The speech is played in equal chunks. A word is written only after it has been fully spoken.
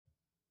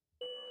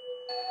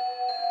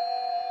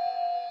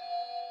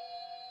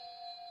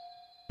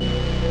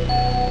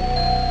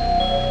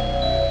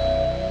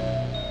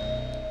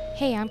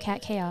Hey, I'm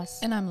Kat Chaos.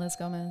 And I'm Liz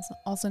Gomez,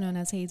 also known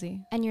as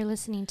Hazy. And you're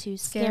listening to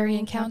Scary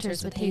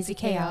Encounters with Hazy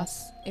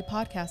Chaos, a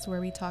podcast where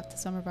we talk to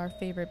some of our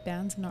favorite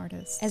bands and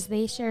artists as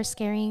they share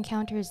scary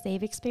encounters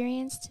they've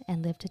experienced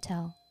and live to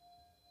tell.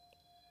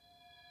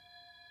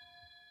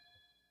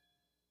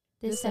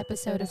 This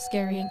episode of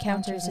Scary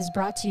Encounters is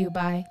brought to you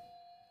by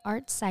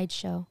Art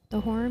Sideshow,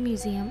 the horror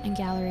museum and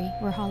gallery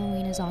where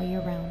Halloween is all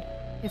year round.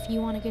 If you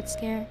want a good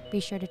scare,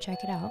 be sure to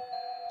check it out.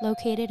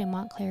 Located in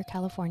Montclair,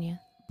 California.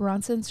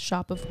 Bronson's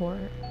Shop of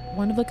Horror,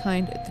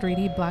 one-of-a-kind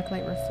 3D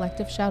blacklight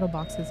reflective shadow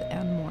boxes,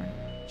 and more.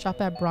 Shop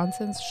at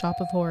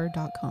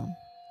bronsonsshopofhorror.com.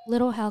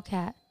 Little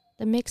Hellcat,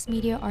 the mixed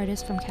media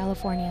artist from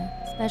California,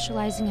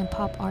 specializing in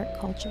pop art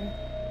culture.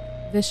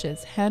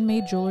 Vicious,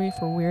 handmade jewelry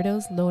for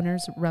weirdos,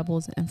 loners,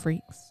 rebels, and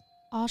freaks.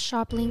 All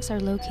shop links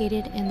are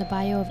located in the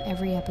bio of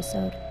every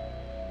episode.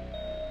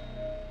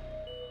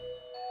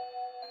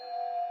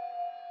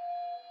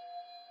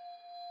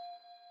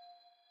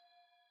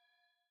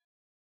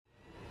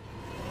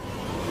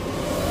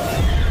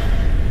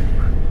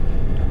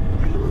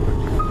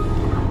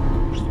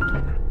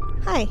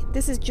 Hi,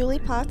 this is Julie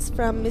Potts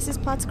from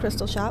Mrs. Potts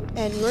Crystal Shop,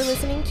 and you're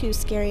listening to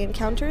Scary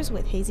Encounters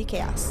with Hazy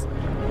Chaos.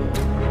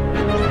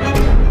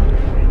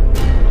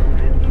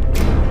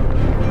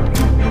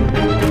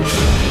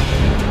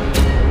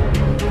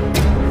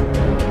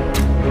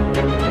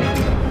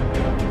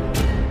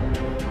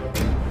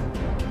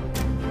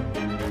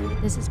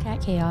 This is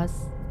Kat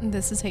Chaos.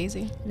 This is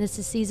Hazy. This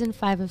is season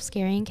 5 of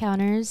Scary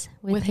Encounters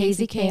with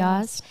Hazy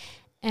Chaos.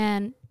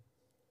 And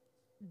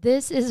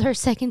this is our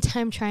second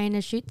time trying to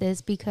shoot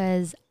this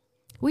because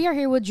we are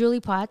here with Julie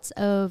Potts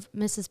of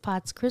Mrs.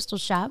 Potts Crystal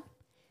Shop.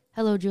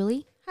 Hello,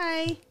 Julie.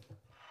 Hi.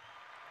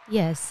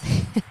 Yes.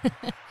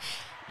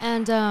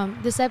 And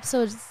this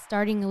episode is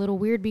starting a little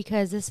weird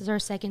because this is our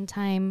second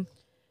time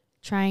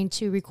trying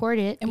to record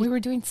it. And we were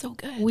doing so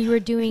good. We were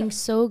doing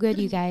so good,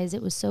 you guys.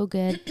 It was so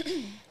good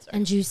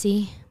and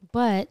juicy.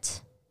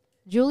 But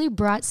Julie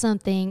brought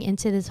something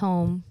into this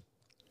home.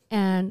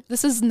 And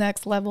this is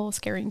next level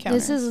Scary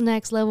Encounters. This is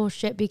next level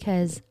shit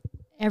because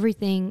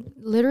everything,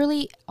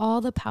 literally all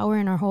the power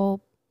in our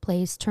whole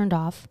place turned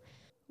off,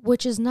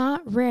 which is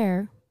not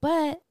rare,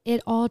 but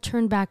it all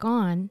turned back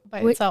on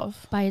by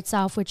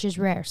itself, which is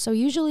rare. So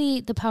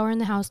usually the power in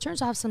the house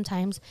turns off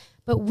sometimes,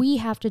 but we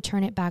have to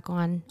turn it back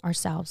on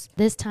ourselves.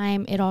 This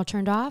time it all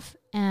turned off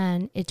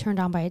and it turned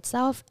on by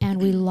itself,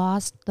 and we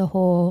lost the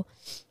whole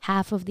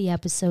half of the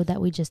episode that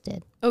we just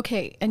did.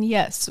 Okay, and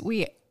yes,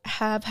 we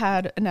have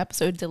had an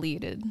episode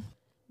deleted.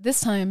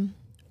 This time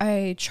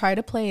I try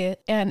to play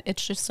it and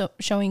it's just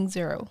showing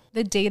 0.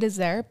 The date is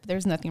there, but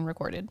there's nothing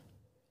recorded.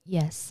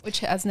 Yes. Which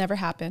has never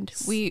happened.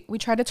 We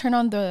try to turn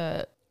on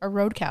a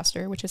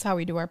Rodecaster, which is how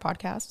we do our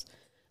podcast.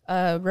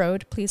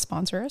 Rode, please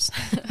sponsor us.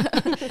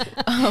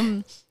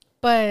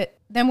 But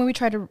then when we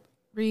try to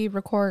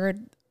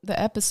re-record the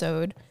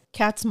episode,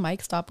 Kat's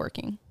mic stopped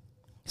working.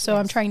 So yes.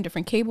 I'm trying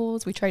different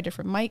cables. We tried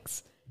different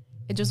mics.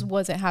 It just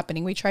wasn't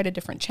happening. We tried a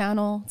different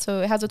channel. So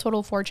it has a total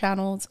of 4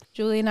 channels.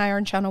 Julie and I are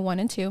on channel 1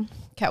 and 2.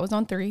 Kat was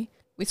on 3.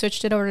 We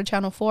switched it over to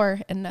channel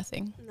 4 and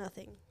nothing.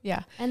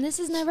 Yeah. And this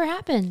has never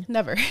happened.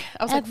 Never.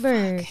 I was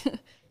ever. Like, fuck.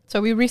 So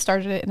we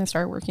restarted it and it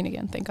started working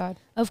again. Thank God.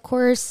 Of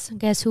course,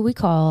 guess who we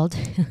called?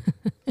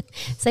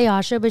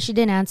 Sayasha, but she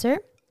didn't answer.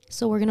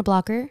 So we're going to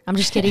block her. I'm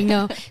just kidding.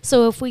 No.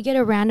 So if we get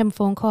a random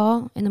phone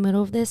call in the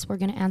middle of this, we're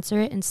going to answer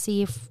it and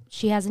see if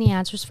she has any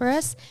answers for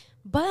us.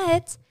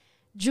 But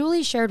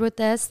Julie shared with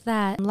us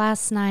that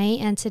last night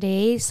and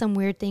today some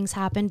weird things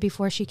happened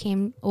before she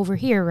came over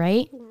here,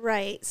 right?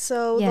 Right.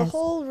 So yes. The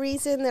whole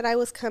reason that I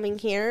was coming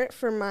here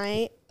for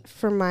my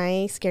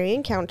scary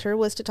encounter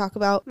was to talk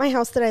about my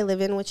house that I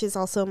live in, which is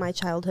also my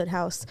childhood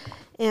house.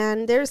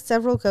 And there's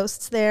several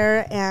ghosts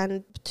there,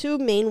 and 2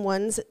 main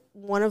ones.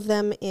 One of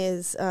them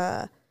is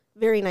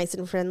very nice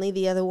and friendly.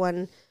 The other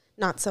one,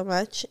 not so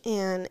much.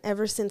 And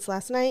ever since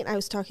last night, I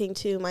was talking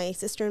to my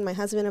sister and my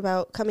husband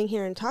about coming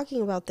here and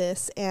talking about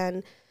this.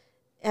 And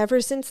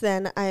ever since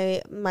then,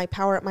 my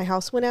power at my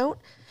house went out.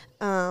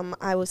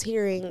 I was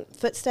hearing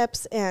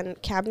footsteps and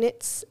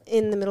cabinets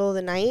in the middle of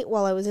the night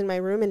while I was in my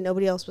room and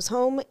nobody else was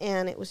home.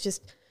 And it was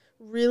just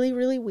really,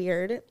 really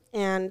weird.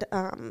 And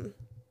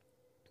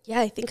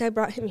I think I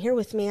brought him here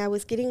with me. I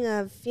was getting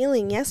a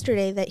feeling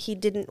yesterday that he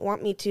didn't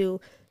want me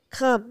to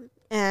come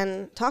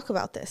and talk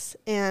about this.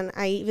 And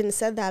I even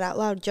said that out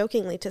loud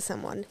jokingly to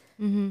someone.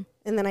 Mm-hmm.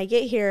 And then I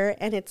get here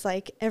and it's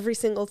like every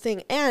single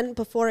thing. And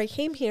before I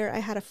came here, I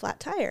had a flat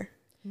tire.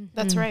 Mm-hmm.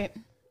 That's right.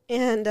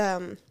 And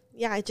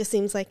it just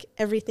seems like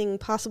everything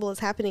possible is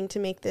happening to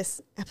make this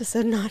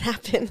episode not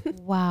happen.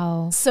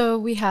 Wow. So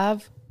we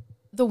have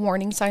the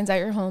warning signs at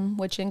your home,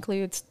 which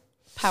includes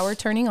power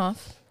turning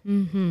off,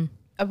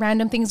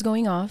 random things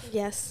going off.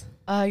 Yes.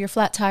 Your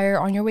flat tire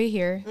on your way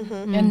here.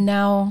 Mm-hmm. And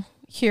now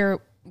here,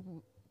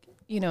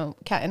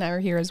 Kat and I are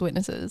here as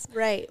witnesses.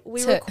 Right.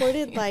 We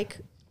recorded like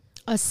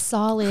a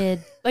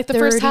solid like the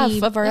first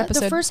half of our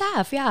episode. The first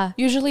half, yeah.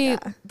 Usually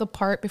the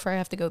part before I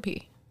have to go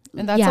pee.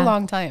 And that's a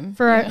long time.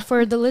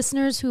 For the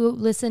listeners who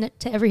listen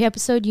to every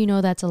episode, you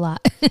know that's a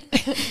lot.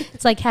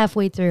 It's like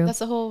halfway through. That's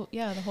the whole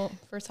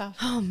first half.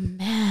 Oh,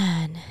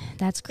 man.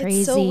 That's crazy.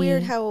 It's so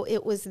weird how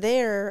it was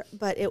there,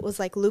 but it was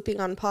like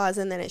looping on pause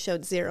and then it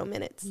showed 0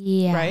 minutes.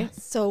 Yeah. Right?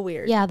 So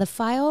weird. Yeah, the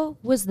file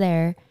was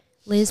there.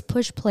 Liz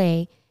pushed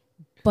play,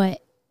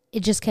 but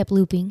it just kept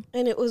looping.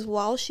 And it was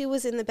while she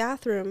was in the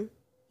bathroom.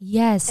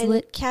 Yes.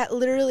 And Kat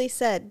literally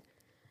said,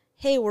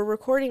 hey, we're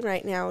recording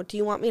right now. Do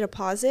you want me to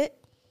pause it?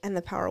 And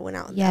the power went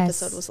out. Yes. The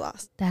episode was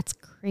lost. That's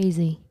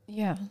crazy.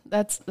 Yeah,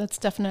 that's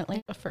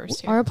definitely a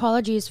first here. Our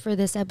apologies for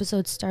this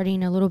episode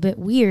starting a little bit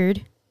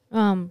weird.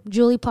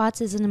 Julie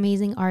Potts is an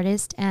amazing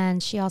artist,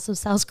 and she also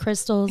sells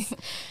crystals.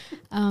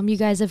 You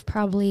guys have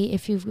probably,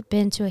 if you've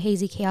been to a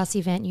Hazy Chaos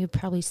event, you've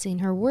probably seen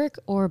her work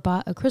or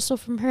bought a crystal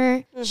from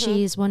her. Mm-hmm.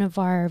 She's one of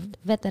our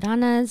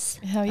veteranas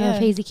of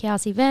Hazy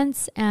Chaos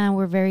events, and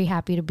we're very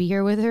happy to be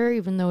here with her,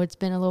 even though it's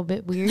been a little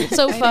bit weird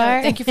so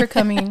far. Thank you for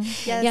coming.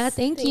 Yes, yeah,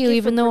 thank you,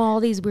 even though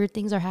all these weird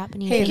things are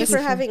happening. Thank you for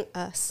having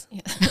us.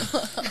 Yeah.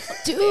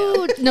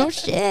 Dude, no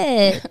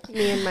shit.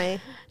 Me and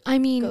my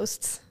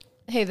ghosts.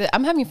 Hey,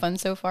 I'm having fun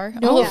so far.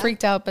 I'm a little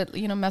freaked out, but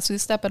me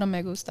gusta, pero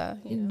me gusta.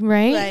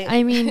 Right?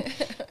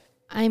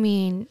 I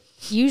mean,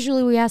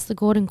 usually we ask the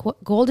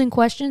golden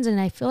questions, and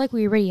I feel like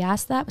we already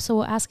asked that, so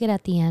we'll ask it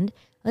at the end.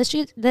 Let's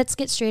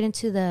get straight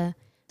into the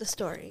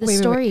story. The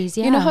stories.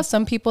 Yeah. You know how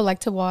some people like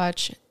to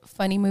watch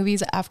funny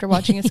movies after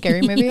watching a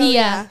scary movie?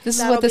 Yeah. This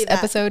is what this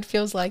episode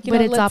feels like.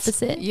 But it's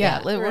opposite.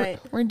 Yeah. We're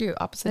going to do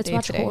opposite. Let's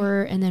watch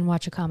horror and then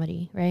watch a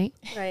comedy, right?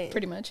 Right.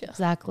 Pretty much, yeah.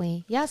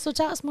 Exactly. Yeah, so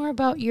tell us more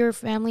about your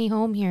family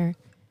home here.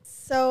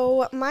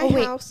 So my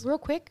house. Real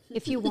quick,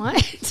 if you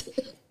want,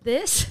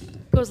 this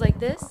goes like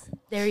this.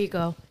 There you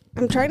go.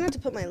 I'm trying not to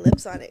put my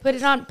lips on it. Put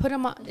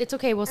them on. It's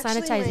okay. We'll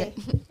sanitize it.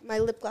 My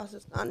lip gloss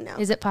is gone now.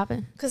 Is it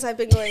popping? Because I've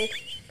been going.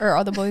 Or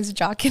are the boys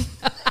jocking?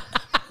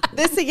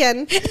 This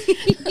again.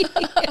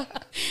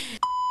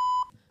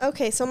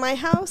 Okay, so my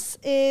house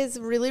is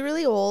really,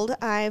 really old.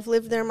 I've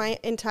lived there my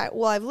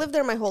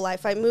whole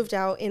life. I moved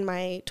out in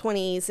my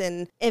 20s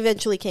and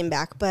eventually came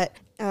back, but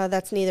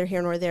that's neither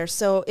here nor there.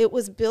 So it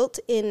was built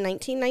in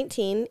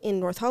 1919 in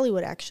North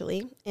Hollywood,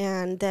 actually.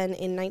 And then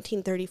in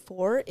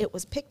 1934, it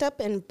was picked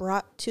up and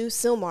brought to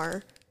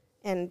Sylmar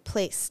and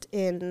placed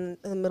in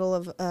the middle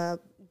of a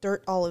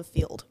dirt olive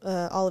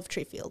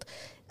tree field.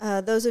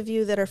 Those of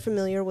you that are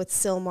familiar with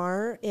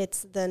Sylmar,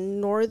 it's the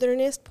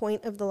northernest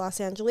point of the Los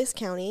Angeles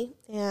County,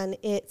 and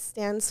it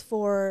stands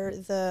for,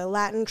 the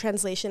Latin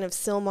translation of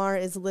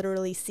Sylmar is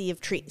literally Sea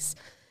of Trees.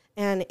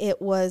 And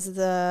it was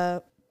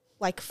the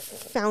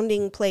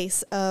founding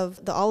place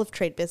of the olive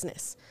trade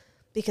business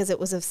because it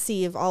was a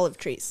sea of olive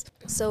trees.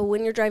 So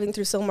when you're driving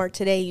through Sylmar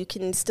today, you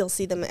can still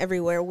see them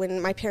everywhere.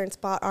 When my parents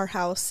bought our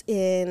house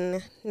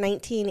in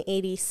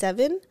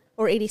 1987,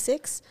 or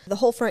 86. The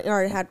whole front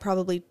yard had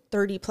probably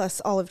 30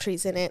 plus olive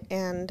trees in it,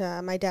 and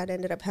my dad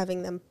ended up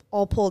having them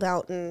all pulled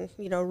out and,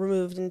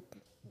 removed. And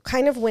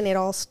kind of when it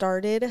all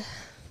started,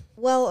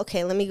 well,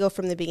 okay, let me go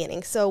from the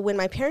beginning. So when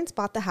my parents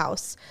bought the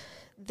house,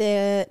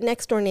 the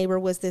next door neighbor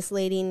was this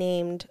lady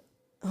named,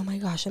 oh my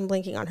gosh, I'm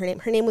blanking on her name.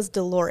 Her name was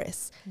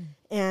Dolores,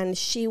 and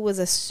she was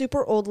a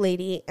super old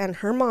lady, and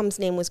her mom's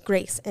name was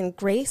Grace, and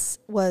Grace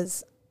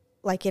was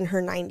in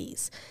her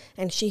 90s,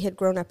 and she had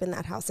grown up in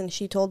that house. And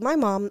she told my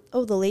mom,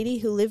 oh, the lady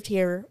who lived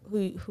here,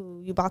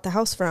 who you bought the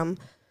house from,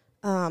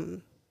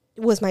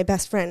 was my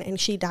best friend, and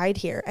she died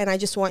here. And I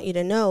just want you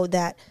to know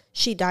that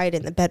she died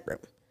in the bedroom.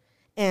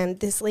 And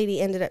this lady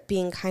ended up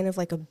being kind of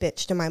like a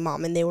bitch to my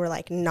mom, and they were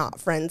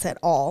not friends at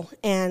all.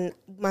 And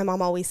my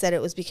mom always said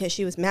it was because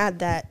she was mad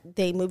that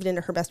they moved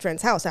into her best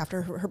friend's house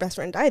after her best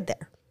friend died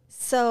there.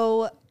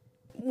 So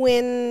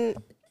when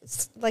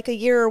a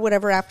year or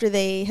whatever after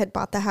they had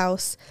bought the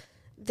house,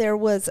 there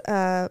was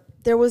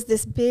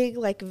this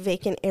big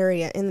vacant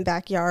area in the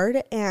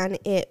backyard, and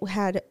it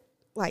had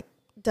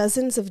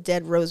dozens of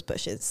dead rose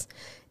bushes.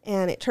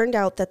 And it turned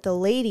out that the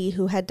lady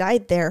who had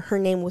died there, her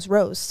name was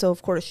Rose. So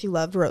of course she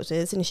loved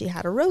roses, and she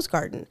had a rose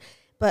garden.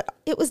 But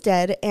it was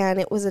dead, and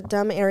it was a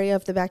dumb area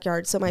of the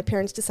backyard. So my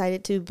parents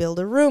decided to build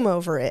a room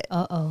over it.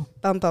 Uh-oh.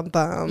 Bum, bum,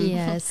 bum.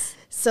 Yes.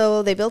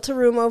 So they built a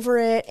room over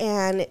it,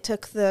 and it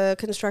took the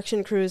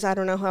construction crews, I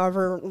don't know,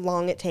 however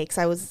long it takes.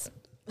 I was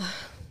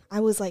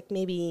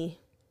maybe,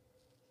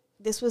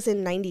 this was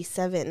in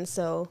 97,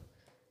 so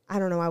I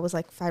don't know, I was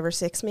 5 or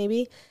 6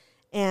 maybe.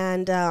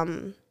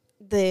 And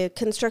the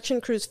construction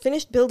crews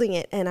finished building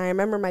it, and I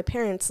remember my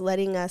parents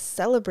letting us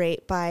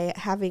celebrate by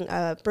having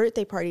a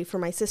birthday party for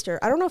my sister.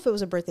 I don't know if it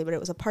was a birthday, but it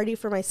was a party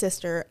for my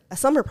sister, a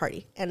summer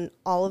party, and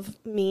all of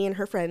me and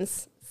her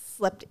friends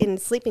slept in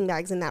sleeping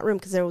bags in that room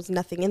because there was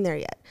nothing in there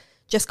yet,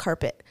 just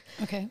carpet.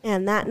 Okay.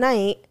 And that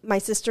night, my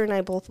sister and I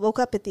both woke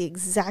up at the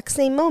exact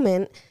same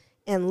moment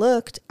and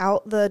looked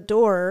out the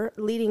door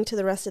leading to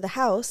the rest of the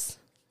house,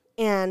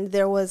 and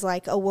there was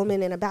a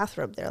woman in a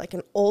bathrobe there,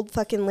 an old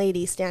fucking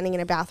lady standing in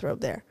a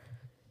bathrobe there.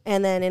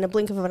 And then in a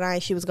blink of an eye,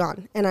 she was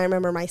gone. And I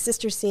remember my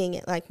sister seeing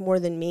it more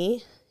than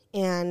me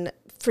and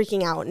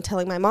freaking out and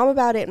telling my mom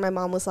about it. And my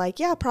mom was like,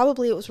 yeah,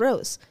 probably it was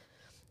Rose.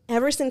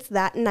 ever since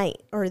that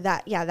night,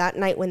 that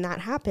night when that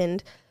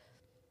happened,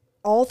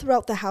 all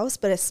throughout the house,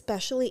 but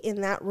especially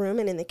in that room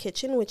and in the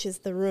kitchen, which is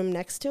the room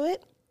next to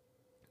it,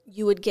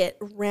 you would get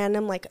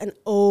random, like an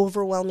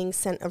overwhelming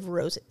scent of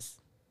roses.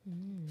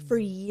 For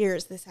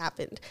years this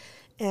happened.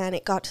 And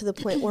it got to the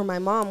point where my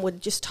mom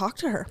would just talk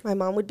to her. My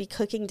mom would be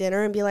cooking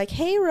dinner and be like,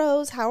 "Hey,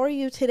 Rose, how are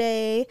you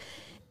today?"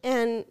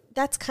 And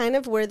that's kind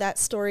of where that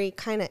story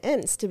kind of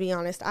ends, to be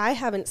honest. I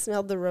haven't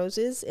smelled the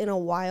roses in a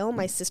while.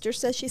 My sister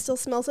says she still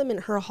smells them in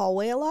her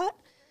hallway a lot.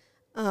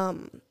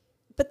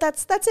 But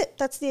that's it.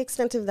 That's the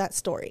extent of that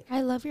story.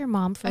 I love your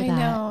mom for that. I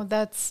know.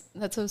 That's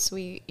so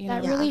sweet. You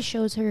that know? really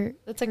shows her.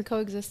 That's like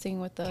coexisting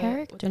with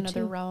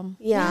another realm.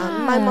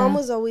 Yeah. My mom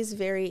was always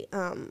very,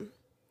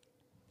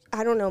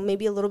 I don't know,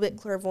 maybe a little bit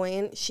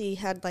clairvoyant. She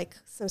had like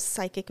some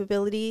psychic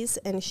abilities,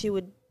 and she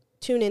would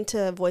tune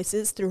into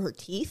voices through her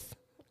teeth.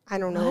 I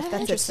don't know if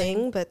that's a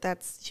thing, but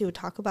she would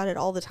talk about it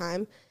all the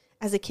time.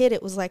 As a kid,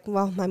 it was like,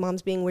 well, my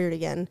mom's being weird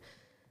again.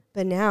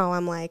 But now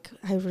I'm like,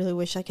 I really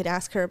wish I could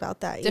ask her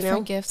about that.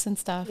 Different gifts and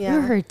stuff. Yeah.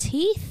 Through her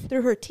teeth?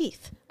 Through her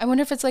teeth. I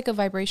wonder if it's like a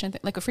vibration,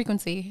 like a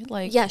frequency.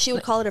 Yeah, she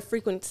would call it a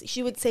frequency.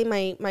 She would say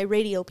my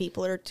radio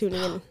people are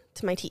tuning in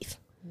to my teeth.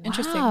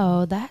 Interesting.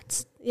 Wow,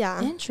 that's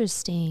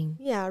interesting.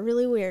 Yeah,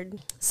 really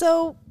weird.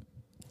 So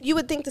you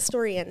would think the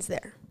story ends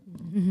there.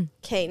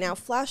 Okay, now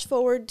flash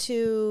forward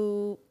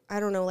to, I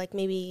don't know, like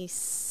maybe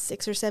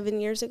 6 or 7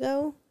 years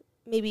ago,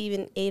 maybe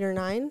even 8 or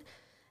 9.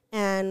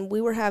 And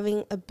we were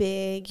having a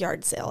big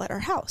yard sale at our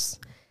house.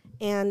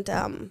 And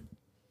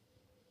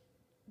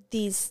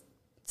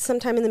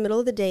sometime in the middle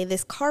of the day,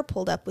 this car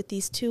pulled up with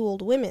these 2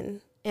 old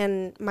women.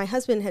 And my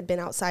husband had been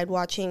outside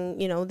watching,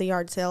 the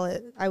yard sale.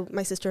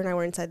 My sister and I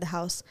were inside the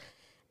house.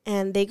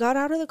 And they got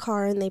out of the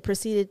car and they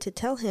proceeded to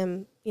tell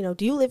him, "Do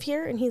you live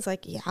here?" And he's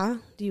like, "Yeah.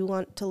 Do you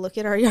want to look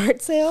at our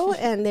yard sale?"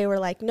 And they were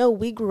like, "No,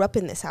 we grew up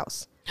in this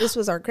house. This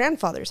was our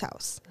grandfather's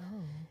house."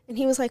 Oh. And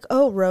he was like,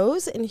 "Oh,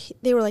 Rose?" And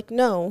they were like,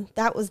 "No,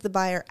 that was the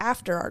buyer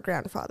after our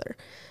grandfather.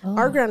 Oh.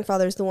 Our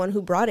grandfather's the one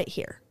who brought it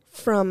here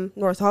from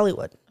North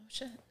Hollywood." Oh,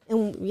 shit.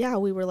 And yeah,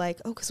 we were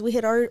like, oh, because we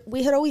had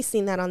always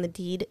seen that on the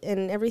deed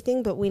and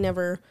everything, but we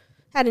never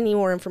had any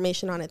more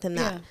information on it than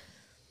that. Yeah.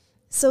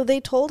 So they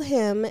told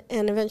him,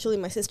 and eventually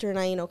my sister and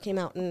I, came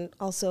out and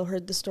also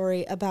heard the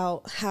story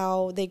about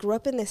how they grew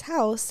up in this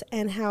house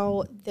and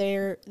how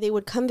they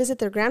would come visit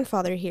their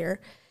grandfather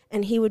here,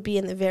 and he would be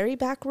in the very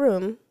back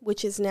room,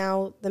 which is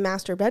now the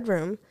master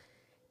bedroom,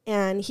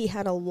 and he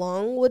had a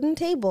long wooden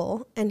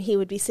table, and he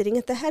would be sitting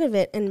at the head of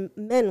it, and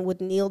men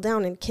would kneel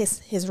down and kiss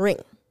his ring.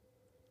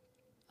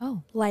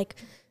 Oh. Like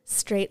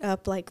straight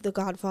up like the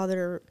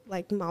Godfather,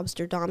 like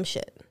mobster dom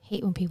shit.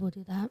 Hate when people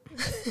do that.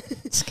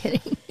 Just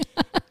kidding.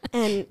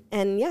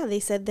 And yeah,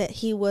 they said that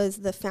he was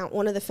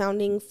one of the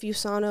founding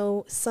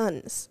Fusano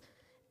sons.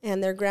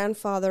 And their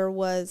grandfather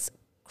was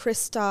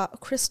Cristobal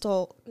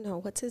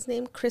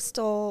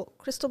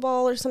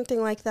or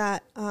something like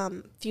that,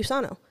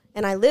 Fusano.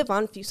 And I live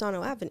on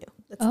Fusano Avenue.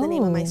 That's the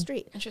name of my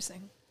street.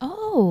 Interesting.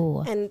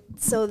 Oh. And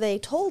so they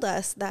told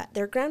us that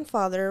their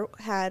grandfather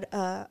had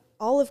a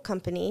olive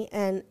company,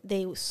 and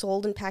they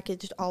sold and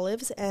packaged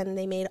olives, and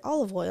they made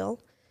olive oil,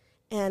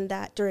 and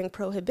that during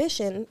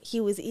Prohibition, he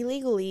was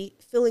illegally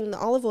filling the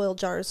olive oil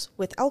jars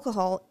with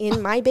alcohol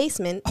in my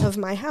basement of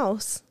my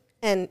house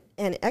and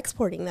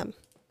exporting them.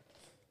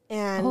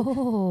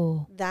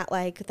 And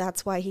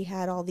that's why he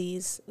had all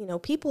these,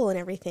 people and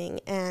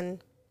everything.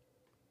 And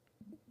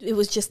it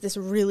was just this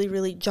really,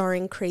 really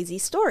jarring, crazy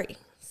story.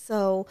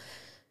 So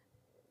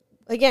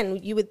again,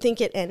 you would think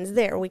it ends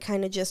there. We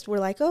kind of just were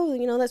like,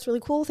 oh, that's really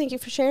cool. Thank you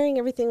for sharing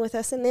everything with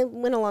us. And they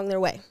went along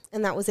their way.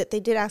 And that was it. They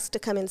did ask to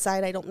come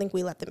inside. I don't think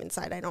we let them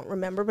inside. I don't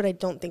remember, but I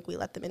don't think we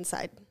let them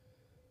inside.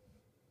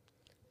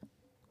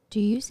 Do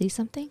you see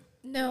something?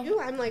 No.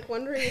 I'm like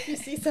wondering if you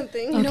see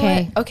something. You know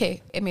what?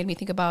 Okay. It made me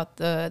think about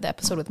the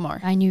episode with Mar.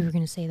 I knew you were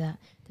going to say that.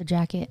 The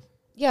jacket.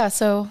 Yeah.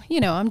 So,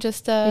 I'm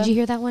just... Did you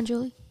hear that one,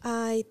 Julie?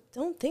 I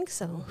don't think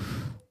so.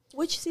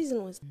 Which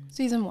season was it?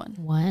 Season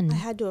 1. I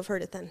had to have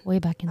heard it then. Way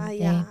back in the day.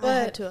 Yeah, I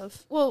had to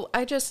have. Well,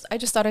 I just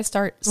thought I'd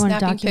start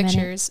snapping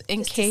pictures in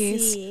just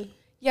case.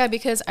 Yeah,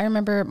 because I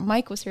remember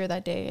Mike was here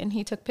that day and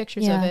he took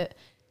pictures of it,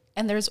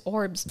 and there's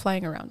orbs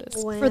flying around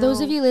us. Wow. For those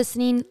of you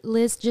listening,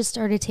 Liz just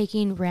started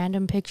taking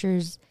random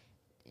pictures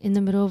in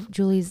the middle of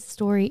Julie's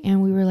story,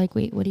 and we were like,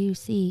 "Wait, what do you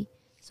see?"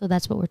 So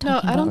that's what we're talking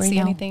about. No, I don't see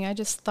now. anything. I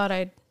just thought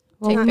I'd.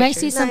 Well, we might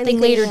see something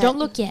later. Don't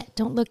look yet.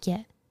 Don't look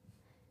yet.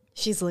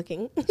 She's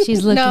looking.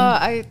 She's looking. No,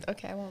 I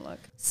won't look.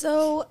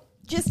 So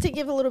just to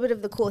give a little bit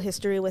of the cool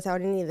history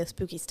without any of the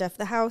spooky stuff,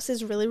 the house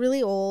is really,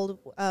 really old.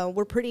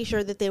 We're pretty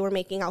sure that they were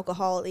making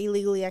alcohol,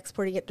 illegally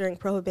exporting it during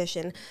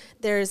Prohibition.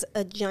 There's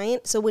a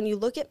giant, so when you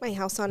look at my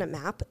house on a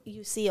map,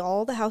 you see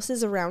all the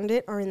houses around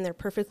it are in their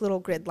perfect little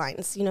grid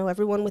lines,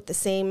 everyone with the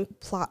same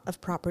plot of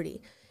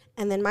property.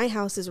 And then my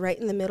house is right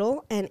in the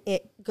middle, and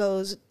it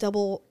goes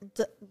double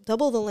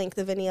the length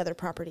of any other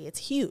property.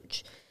 It's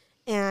huge.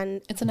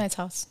 And it's a nice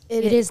house.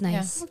 It is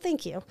nice. Well,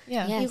 thank you.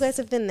 Yeah. Yes. You guys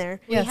have been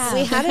there. Yes.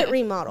 We had it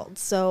remodeled.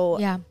 So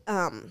Yeah.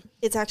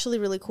 it's actually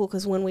really cool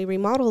because when we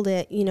remodeled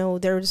it, you know,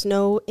 there's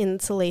no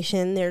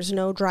insulation, there's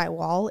no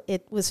drywall.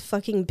 It was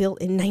fucking built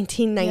in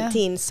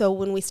 1919. So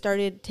when we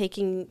started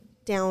taking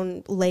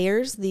down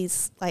layers,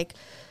 these like,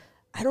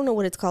 I don't know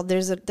what it's called.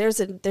 There's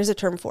a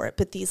term for it,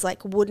 but these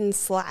like wooden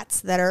slats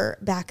that are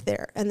back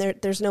there, and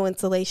there's no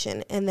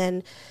insulation. And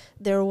then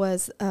there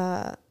was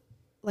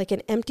like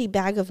an empty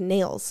bag of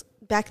nails.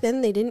 Back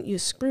then, they didn't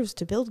use screws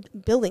to build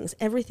buildings.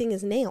 Everything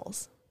is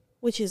nails,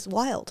 which is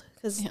wild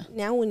because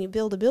now when you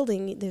build a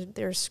building,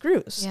 there's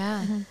screws.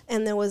 Yeah. Mm-hmm.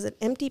 And there was an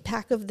empty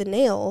pack of the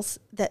nails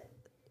that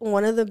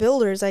one of the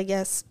builders, I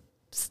guess,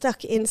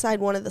 stuck inside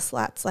one of the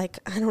slats. Like,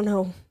 I don't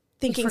know,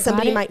 thinking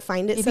somebody might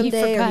find it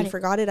someday, or he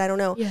forgot it. I don't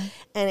know. Yeah.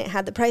 And it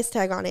had the price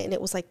tag on it, and it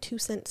was like 2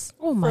 cents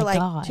Oh my for like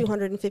God.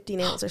 250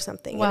 nails or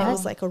something. Wow. And it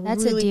was like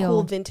That's a really deal.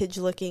 cool vintage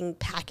looking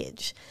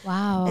package.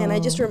 Wow. And I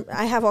just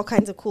I have all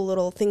kinds of cool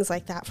little things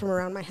like that from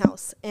around my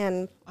house.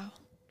 And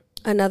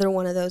another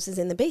one of those is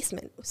in the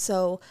basement.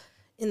 So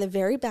in the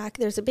very back,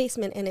 there's a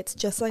basement, and it's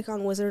just like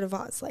on Wizard of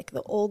Oz, like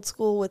the old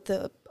school with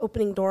the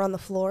opening door on the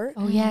floor.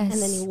 Oh, yes.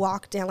 And then you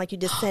walk down, like you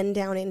descend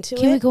down into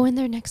Can it. we go in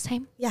there next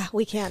time? Yeah,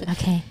 we can.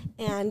 Okay.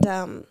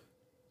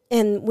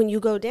 And when you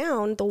go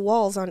down, the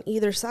walls on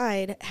either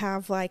side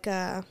have like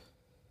a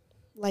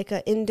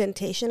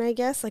indentation, I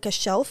guess, like a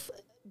shelf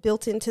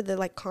built into the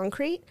like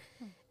concrete.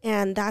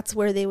 And that's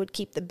where they would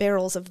keep the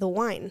barrels of the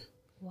wine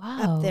Wow.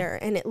 up there.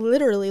 And it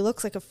literally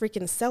looks like a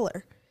freaking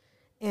cellar.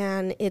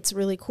 And it's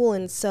really cool.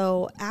 And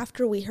so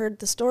after we heard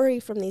the story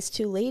from these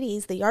two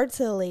ladies, the yard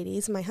sale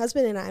ladies, my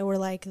husband and I were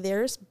like,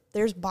 there's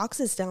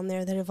boxes down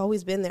there that have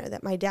always been there,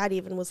 that my dad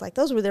even was like,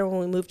 those were there when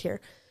we moved here.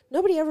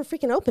 Nobody ever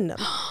freaking opened them.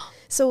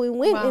 So we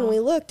went and we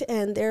looked,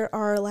 and there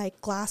are like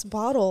glass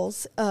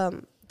bottles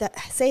that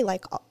say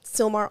like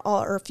Silmar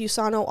or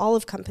Fusano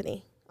Olive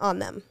Company on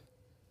them.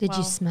 Did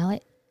you smell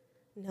it?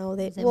 No,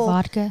 they Is it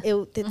vodka?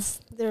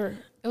 They're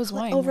It was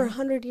wine. over right?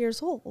 100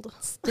 years old.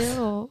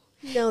 Still.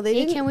 No, they Hey,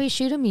 didn't. can we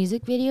shoot a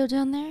music video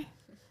down there?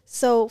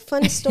 So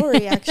fun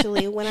story,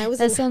 actually. When I was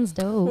That sounds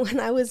dope. when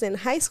I was in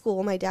high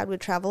school, my dad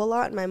would travel a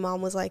lot, and my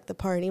mom was like the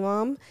party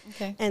mom.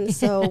 Okay. And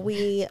so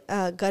we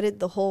gutted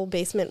the whole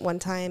basement one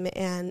time,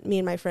 and me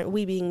and my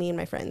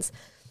friends,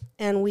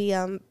 and we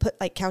put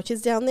like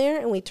couches down there,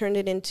 and we turned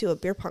it into a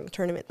beer pong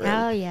tournament room.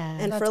 Oh, yeah.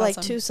 And That's for like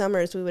awesome. 2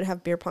 summers, we would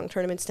have beer pong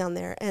tournaments down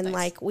there. And Nice.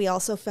 like we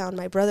also found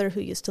my brother, who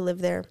used to live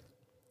there,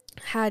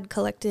 had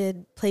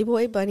collected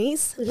Playboy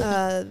bunnies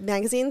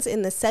magazines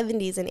in the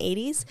 70s and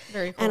 80s.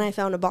 Very cool. And I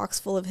found a box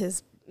full of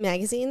his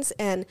magazines.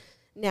 And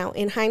now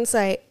in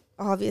hindsight,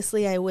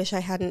 obviously I wish I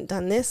hadn't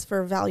done this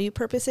for value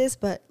purposes,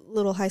 but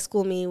little high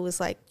school me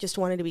was like, just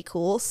wanted to be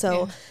cool.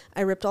 So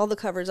I ripped all the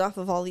covers off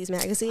of all these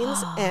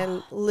magazines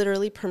and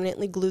literally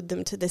permanently glued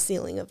them to the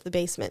ceiling of the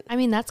basement. I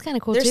mean, that's kind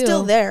of cool, They're too.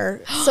 still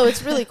there. So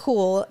it's really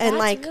cool. And That's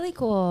like, really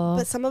cool.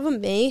 but some of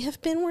them may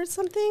have been worth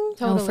something.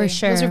 Oh, for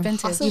sure. Those are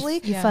vintage. Possibly.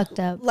 You fucked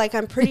up. Like,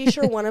 I'm pretty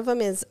sure one of them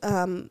is,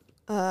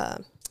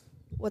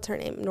 what's her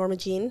name? Norma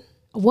Jean.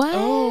 What?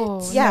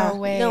 Oh, Yeah. no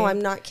way. No,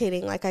 I'm not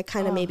kidding. Like, I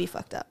kind of maybe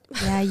fucked up.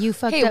 Yeah, you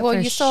fucked Hey, up well, for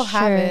you still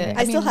have sure. it.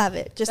 I still mean- have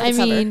it. Just the I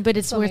cover. mean, but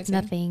it's So worth amazing.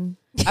 nothing.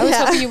 I was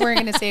hoping you weren't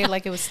going to say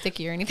like it was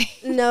sticky or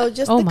anything. No,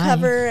 just Oh the my.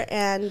 cover.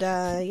 And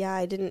yeah,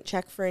 I didn't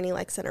check for any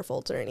like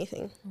centerfolds or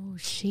anything. Oh,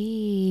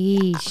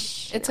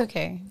 sheesh. It's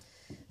okay.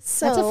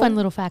 So That's a fun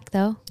little fact,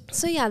 though.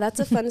 So yeah, that's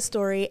a fun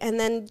story. And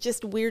then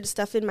just weird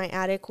stuff in my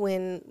attic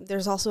when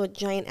there's also a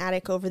giant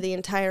attic over the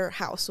entire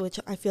house, which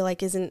I feel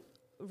like isn't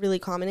really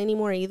common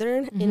anymore either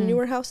in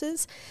newer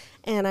houses.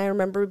 And I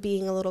remember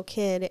being a little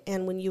kid,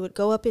 and when you would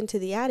go up into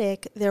the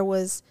attic, there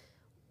was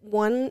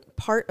one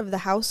part of the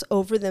house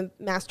over the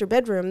master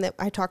bedroom that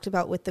I talked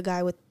about with the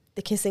guy with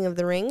the kissing of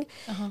the ring.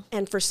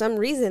 And for some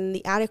reason,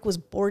 the attic was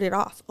boarded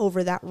off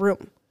over that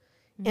room.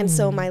 And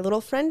so my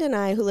little friend and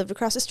I, who lived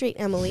across the street,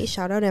 Emily,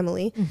 shout out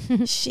Emily,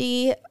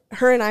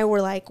 her and I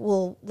were like,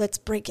 well, let's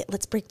break it.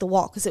 Let's break the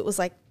wall. Because it was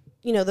like,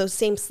 you know, those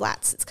same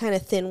slats. It's kind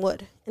of thin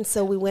wood. And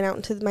so we went out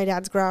into my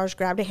dad's garage,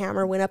 grabbed a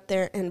hammer, went up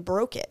there and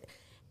broke it.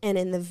 And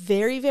in the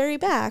very, very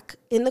back,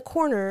 in the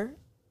corner,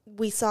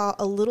 we saw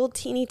a little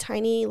teeny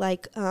tiny,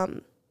 like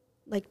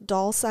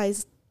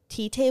doll-sized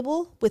tea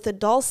table with a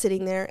doll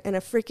sitting there and a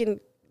freaking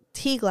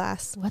tea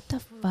glass. What the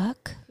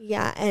fuck?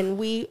 Yeah, and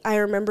I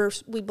remember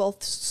we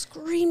both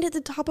screamed at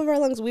the top of our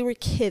lungs. We were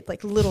kids,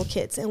 like little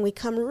kids, and we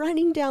come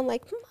running down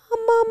like,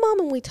 Mom, Mom, Mom,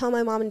 and we tell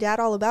my mom and dad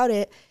all about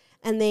it.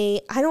 And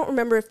I don't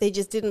remember if they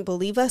just didn't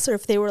believe us or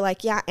if they were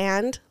like, yeah,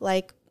 and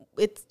like,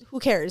 it's, who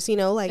cares, you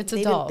know, like It's a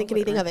they doll, didn't think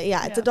anything of whatever. it.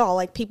 Yeah, it's a Yeah. doll.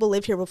 Like people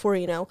lived here before,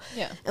 you know.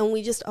 Yeah. And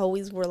we just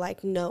always were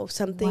like, no,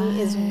 something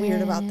is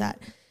weird about that.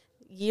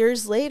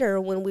 Years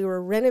later, when we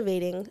were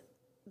renovating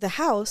the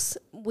house,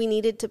 we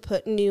needed to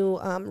put new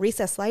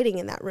recessed lighting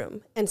in that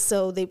room. And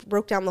so they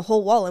broke down the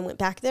whole wall and went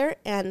back there,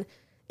 and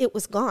it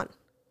was gone.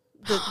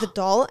 The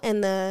doll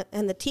and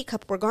the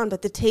teacup were gone,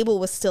 but the table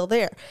was still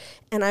there.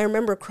 And I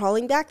remember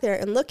crawling back there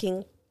and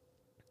looking,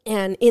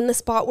 And in the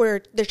spot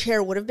where the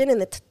chair would have been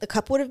and the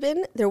cup would have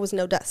been, there was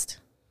no dust.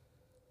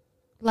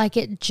 Like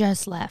it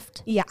just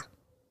left. Yeah.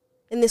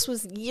 And this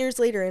was years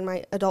later in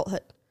my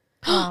adulthood.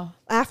 Wow.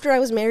 After I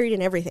was married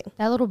and everything.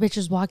 That little bitch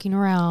is walking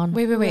around.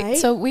 Wait. Right?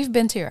 So we've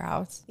been to your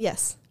house.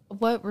 Yes.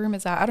 What room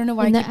is that? I don't know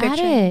why In I the keep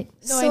picturing. attic.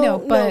 No, I know,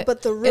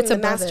 but the room, it's the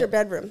above master it.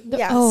 bedroom. The-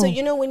 Yeah. oh. So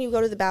you know when you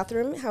go to the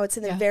bathroom, how it's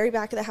in the Yeah. very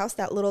back of the house,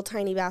 that little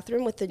tiny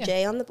bathroom with the Yeah.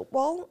 J on the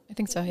wall? I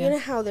think so, You know yeah.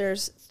 how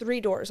there's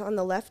 3 doors. On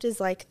the left is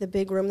like the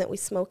big room that we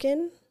smoke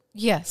in.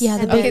 Yes. Yeah,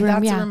 the And big then- room,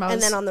 that's yeah. the room I was,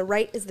 And then on the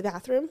right is the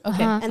bathroom.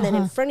 okay. Uh-huh. And then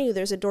in front of you,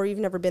 there's a door you've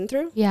never been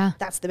through. Yeah.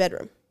 That's the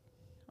bedroom.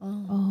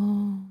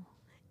 Oh.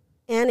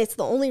 And it's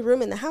the only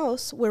room in the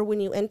house where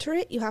when you enter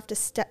it, you have to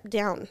step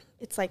down.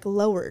 It's like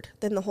lowered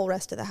than the whole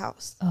rest of the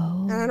house.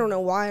 Oh. And I don't know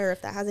why or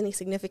if that has any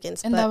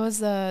significance. And but that was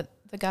the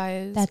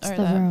guy's. That's or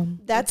the room.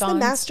 that's the Dawn's-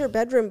 master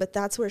bedroom, but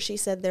that's where she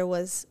said there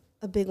was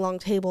a big long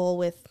table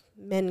with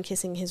men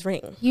kissing his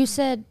ring. You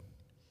said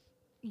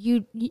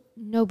you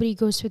nobody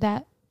goes through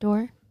that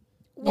door?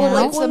 Well, Now?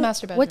 like, What's the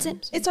master bedroom? What's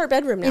it? It's our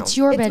bedroom now. It's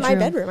your It's my bedroom.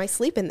 bedroom. I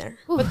sleep in there.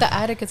 But the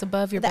attic is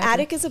above your The bedroom.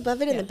 attic is above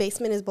it and Yeah. the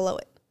basement is below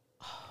it.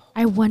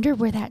 I wonder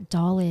where that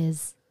doll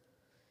is.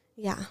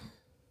 Yeah.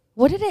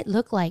 What did it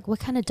look like? What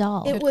kind of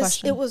doll? It Good was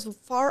question. it was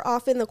far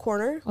off in the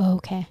corner. Oh,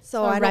 okay.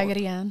 So Oh, I don't,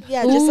 Raggedy Ann.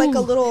 yeah, just like a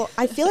Ooh. little.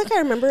 I feel like I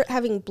remember it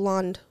having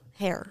blonde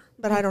hair,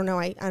 but I don't know.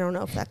 I don't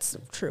know if that's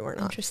true or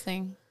not.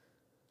 Interesting.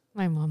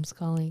 My mom's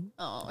calling.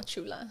 Oh,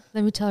 chula.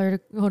 Let me tell her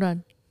to hold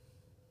on.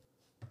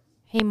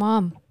 Hey,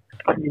 Mom.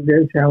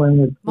 This Helen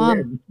is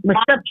Mom. What's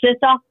up,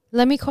 sister?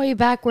 Let me call you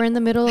back. We're in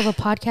the middle of a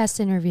podcast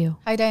interview.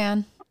 Hi,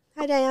 Diane.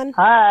 Hi, Diane.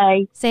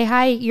 Hi. Say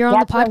hi. You're on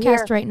Yes, the I'm podcast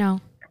here. right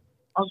now.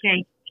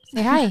 Okay.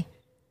 Say hi.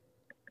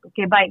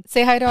 Okay, bye.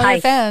 Say hi to all Hi.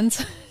 your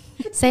fans.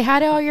 Say hi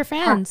to all your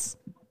fans.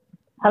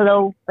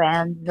 Hello,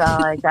 fans.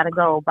 I gotta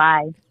go.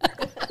 Bye.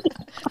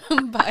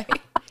 Bye.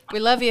 We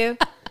love you.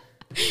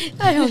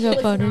 I hung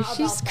up on her.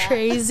 She's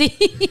crazy.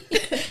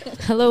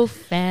 Hello,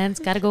 fans.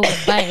 Gotta go.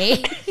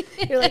 Bye.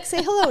 You're like,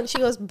 say hello, and she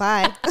goes,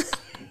 bye.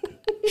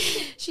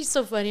 She's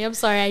so funny. I'm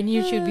sorry. I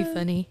knew she would be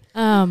funny.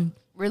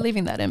 We're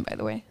leaving that in, by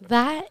the way.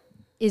 That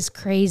is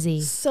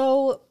crazy.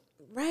 So,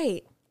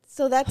 right.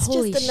 So that's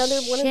Holy just another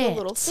one of the shit.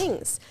 little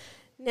things.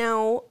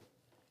 Now,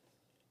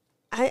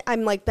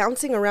 I'm like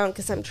bouncing around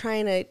because I'm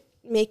trying to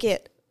make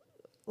it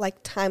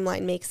like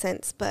timeline make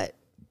sense, but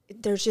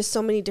there's just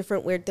so many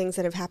different weird things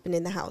that have happened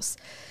in the house.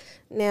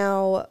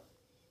 Now,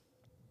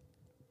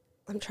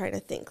 I'm trying to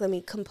think. Let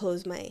me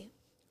compose my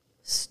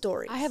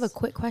story. I have a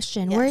quick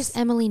question. Yes. Where's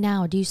Emily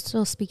now? Do you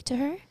still speak to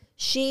her?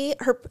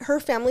 Her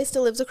family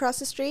still lives across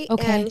the street,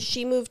 Okay. and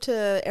she moved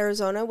to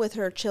Arizona with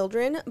her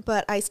children.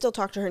 But I still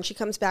talk to her, and she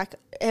comes back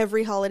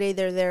every holiday.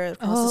 They're there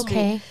across Oh, the street.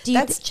 okay. Do you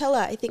That's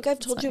Chella. I think I've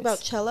told you nice.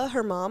 about Chella,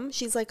 her mom.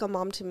 She's like a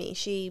mom to me.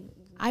 She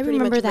I pretty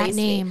remember much that raised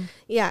me. name.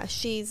 Yeah,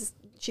 she's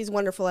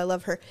wonderful. I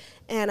love her,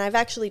 and I've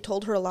actually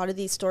told her a lot of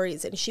these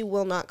stories, and she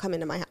will not come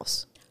into my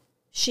house.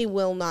 She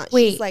will not.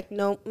 Wait. She's like,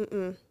 no,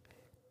 mm-mm.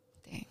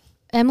 Dang.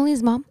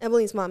 Emily's mom?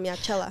 Emily's mom, yeah,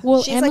 Chella.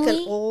 Well, She's like an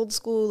Emily- old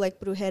school, like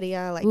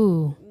brujeria. Like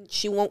Ooh.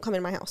 she won't come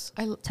in my house.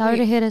 Tell her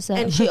to hit us up.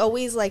 And she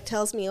always like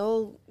tells me,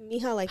 "Oh,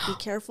 mija, like be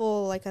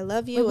careful. Like I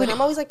love you." Wait, and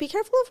I'm always like, "Be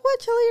careful of what?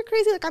 Chella, you're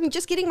crazy. Like I'm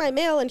just getting my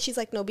mail." And she's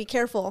like, "No, be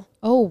careful."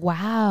 Oh,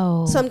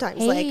 wow.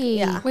 Sometimes, like, Hey.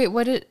 yeah. Wait,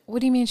 what do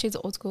you mean she's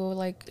old school?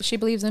 Like she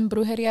believes in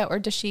brujeria, or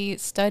does she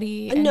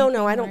study? No,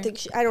 anything, I don't or- think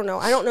she. I don't know.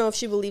 I don't know if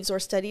she believes or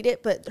studied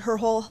it, but her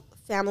whole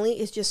family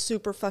is just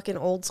super fucking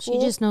old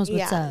school. just knows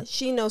what's yeah, up.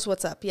 She knows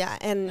what's up. Yeah,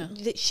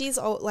 and she's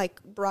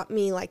like brought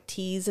me like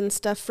teas and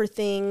stuff for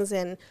things,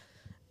 and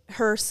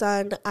her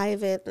son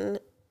Ivan.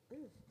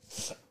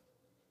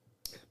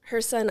 Her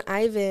son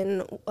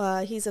Ivan,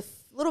 he's a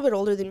little bit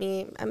older than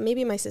me,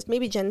 maybe my sister,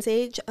 maybe Jen's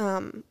age.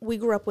 We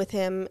grew up with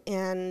him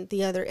and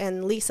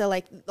Lisa,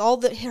 like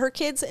her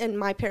kids and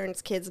my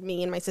parents' kids,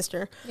 me and my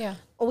sister. Yeah.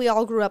 We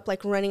all grew up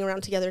like running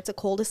around together. It's a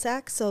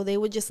cul-de-sac, so they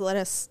would just let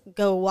us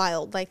go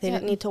wild. Like they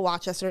didn't need to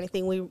watch us or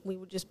anything. We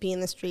would just be in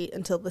the street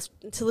until the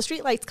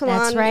street lights come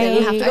That's on. Then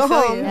we have to right. go I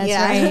feel home. you. That's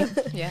yeah.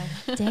 right.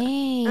 Yeah.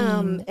 Dang.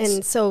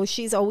 And so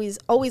she's always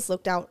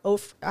looked out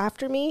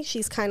after me.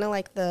 She's kind of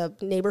like the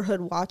neighborhood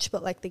watch,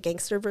 but like the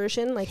gangster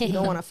version. Like you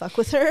don't want to fuck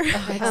with her.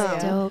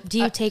 That's dope. Do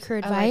you take her I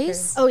like her.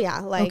 advice? Oh yeah,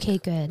 like Okay,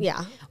 good.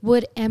 yeah.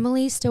 Would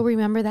Emily still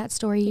remember that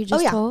story you just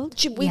Oh yeah, told?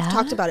 we've Yeah?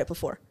 talked about it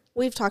before.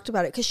 We've talked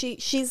about it because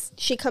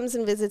she comes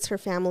and visits her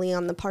family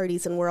on the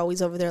parties, and we're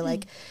always over there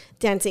like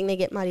dancing. They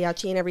get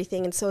mariachi and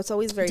everything, and so it's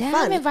always very Damn,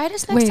 fun. invite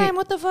us next Wait. time.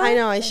 What the fuck? I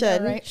know I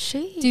should. right?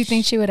 Sheesh. Do you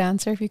think she would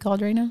answer if you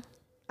called right now?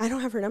 I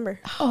don't have her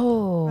number.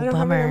 Oh, I don't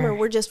bummer. have her number.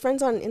 We're just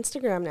friends on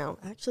Instagram now.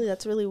 Actually,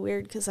 that's really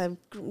weird because I've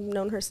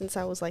known her since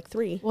I was like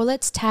 3. Well,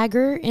 let's tag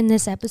her in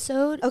this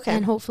episode. Okay.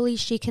 And hopefully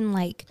she can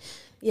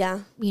Yeah.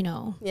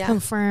 Yeah. Yeah.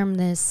 confirm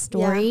this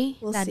story. Yeah,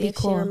 we'll That'd see be if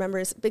cool. she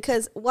remembers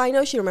because I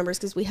know she remembers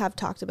because we have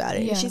talked about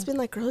it. Yeah. And she's been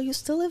like, "Girl, you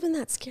still live in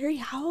that scary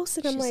house?"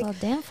 And I'm She's like, all,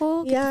 damn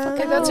fool. Get yeah. the fuck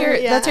Like, out. that's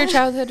your Yeah.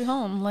 childhood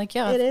home. Like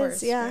yeah, It of is,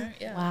 course. yeah. Right?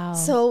 Yeah. Wow.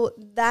 So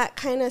that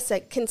kind of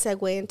can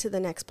segue into the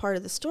next part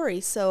of the story.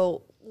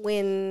 So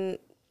when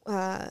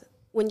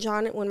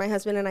when my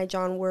husband and I,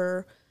 John,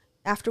 were,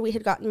 after we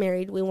had gotten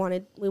married, we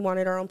wanted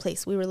our own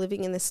place. We were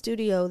living in the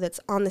studio that's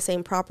on the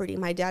same property.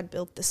 My dad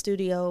built the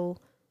studio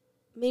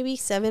maybe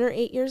 7 or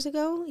 8 years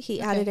ago.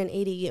 He added an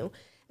ADU.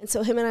 And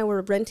so him and I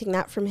were renting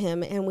that from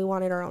him, and we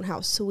wanted our own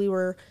house. So we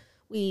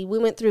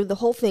went through the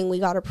whole thing. We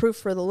got approved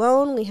for the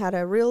loan. We had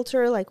a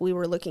realtor. Like, we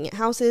were looking at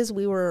houses.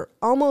 We were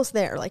almost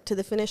there, like, to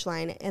the finish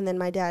line. And then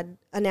my dad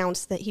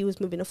announced that he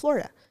was moving to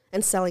Florida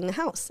and selling the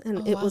house.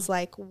 And it was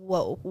like,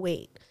 whoa,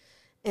 wait.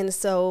 And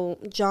so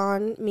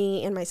John,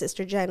 me, and my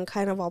sister Jen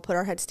kind of all put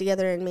our heads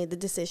together and made the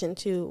decision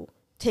to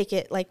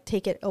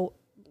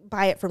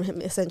buy it from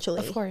him,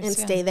 essentially, of course, and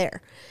stay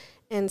there.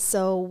 And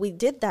so we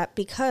did that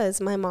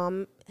because my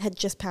mom had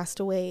just passed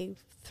away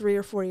 3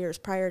 or 4 years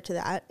prior to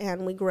that,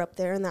 and we grew up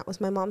there, and that was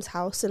my mom's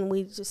house, and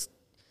we just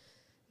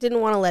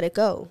didn't want to let it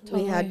go.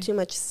 Totally. We had too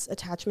much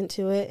attachment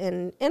to it,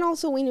 and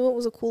also we knew it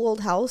was a cool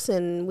old house,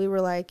 and we were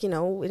like,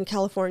 in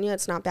California,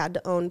 it's not bad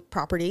to own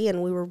property,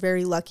 and we were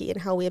very lucky in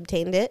how we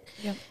obtained it.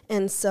 Yep.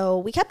 And so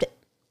we kept it.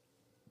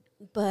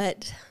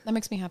 But that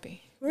makes me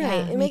happy. Right.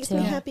 Yeah, it makes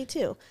me happy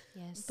too.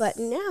 Yes. But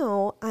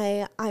now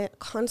I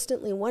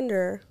constantly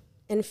wonder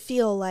and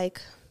feel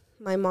like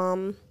my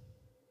mom,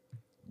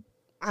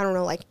 I don't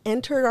know, like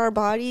entered our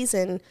bodies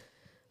and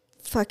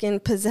fucking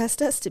possessed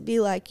us to be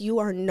like, you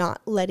are not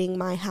letting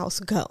my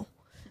house go.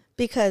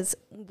 Because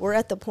we're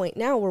at the point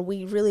now where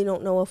we really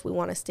don't know if we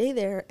want to stay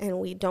there, and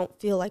we don't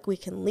feel like we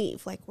can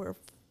leave. Like, we're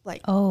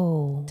like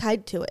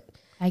tied to it.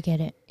 I get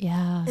it.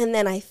 Yeah. And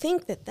then I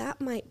think that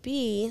might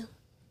be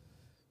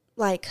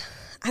like,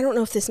 I don't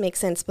know if this makes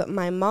sense, but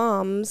my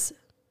mom's,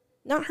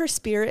 not her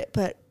spirit,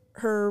 but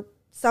her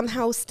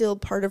somehow still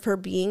part of her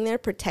being there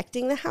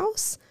protecting the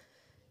house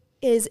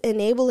is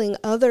enabling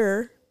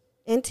other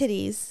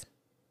entities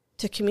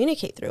to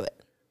communicate through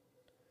it.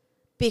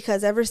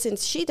 Because ever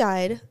since she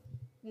died,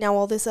 now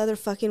all this other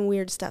fucking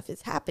weird stuff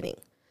is happening.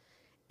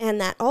 And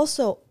that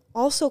also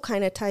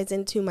kind of ties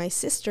into my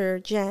sister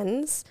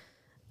Jen's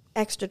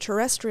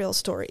extraterrestrial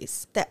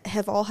stories that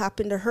have all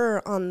happened to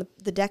her on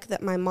the deck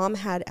that my mom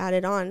had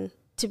added on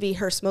to be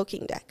her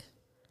smoking deck.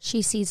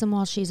 She sees them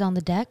while she's on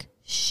the deck?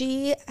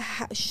 She'll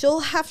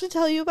have to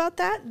tell you about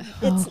that.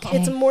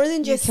 It's more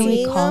than just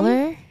seeing them. Can we call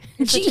her?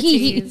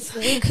 Jeez.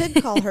 We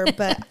could call her,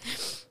 but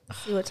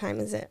see, what time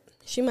is it?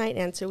 She might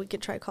answer. We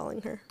could try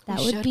calling her.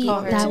 That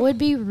would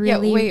be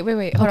really... Yeah,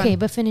 wait. Hold okay, on.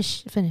 But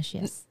finish,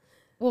 yes.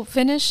 We'll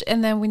finish,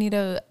 and then we need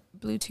to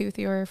Bluetooth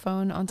your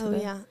phone onto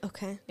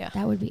okay. Yeah.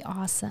 That would be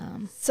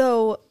awesome.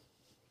 So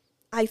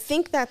I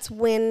think that's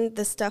when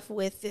the stuff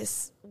with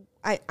this...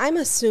 I'm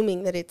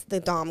assuming that it's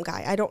the Dom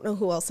guy. I don't know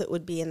who else it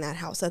would be in that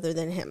house other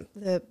than him.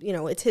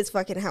 It's his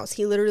fucking house.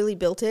 He literally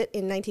built it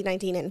in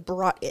 1919 and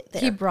brought it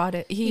there. He brought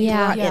it. He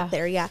brought it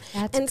there, yeah.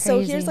 That's and crazy. So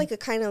here's like a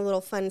kind of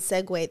little fun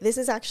segue. This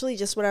is actually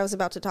just what I was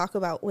about to talk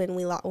about when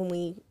we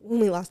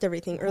lost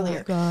everything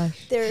earlier. Oh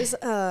gosh. There's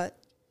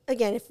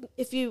again,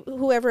 if you,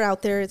 whoever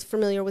out there is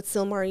familiar with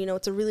Sylmar,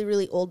 it's a really,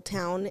 really old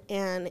town,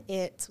 and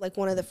it's like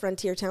one of the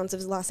frontier towns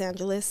of Los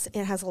Angeles.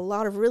 It has a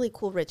lot of really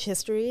cool, rich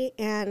history,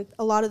 and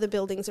a lot of the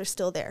buildings are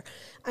still there.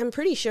 I'm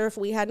pretty sure if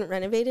we hadn't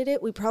renovated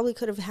it, we probably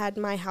could have had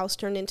my house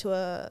turned into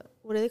a,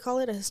 what do they call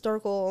it? A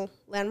historical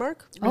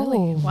landmark? Really?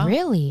 Oh, wow.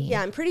 Really?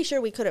 Yeah, I'm pretty sure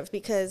we could have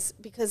because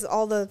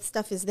all the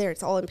stuff is there.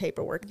 It's all in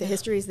paperwork. The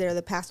history is there.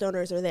 The past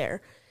owners are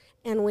there.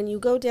 And when you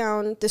go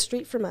down the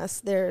street from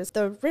us, there's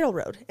the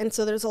railroad. And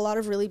so there's a lot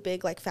of really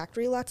big, like,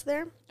 factory lots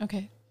there.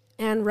 Okay.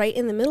 And right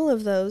in the middle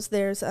of those,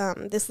 there's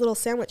this little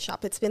sandwich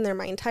shop. It's been there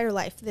my entire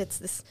life. It's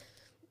this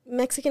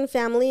Mexican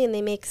family, and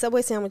they make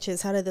Subway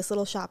sandwiches out of this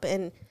little shop.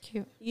 And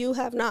cute. You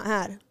have not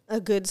had a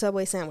good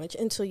Subway sandwich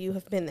until you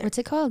have been there. What's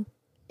it called?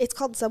 It's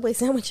called Subway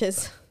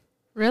Sandwiches.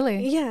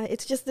 Really? Yeah,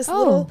 it's just this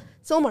little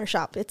Sylmar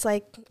shop. It's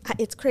like,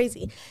 it's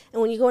crazy.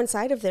 And when you go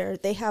inside of there,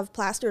 they have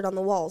plastered on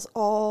the walls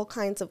all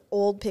kinds of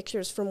old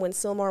pictures from when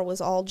Sylmar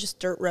was all just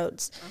dirt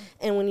roads. Oh.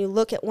 And when you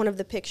look at one of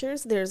the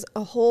pictures, there's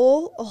a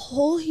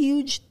whole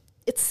huge,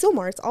 it's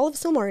Sylmar. It's all of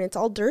Sylmar, and it's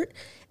all dirt.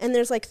 And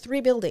there's like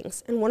 3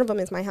 buildings, and one of them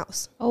is my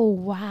house. Oh,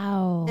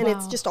 wow. And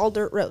it's just all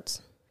dirt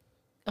roads.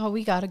 Oh,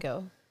 we gotta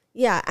go.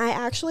 Yeah, I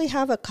actually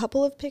have a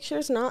couple of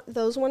pictures, not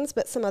those ones,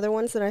 but some other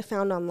ones that I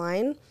found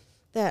online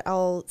that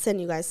I'll send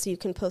you guys so you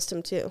can post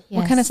them too. Yes.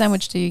 What kind of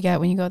sandwich do you get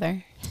when you go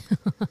there?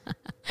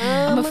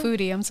 I'm a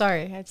foodie. I'm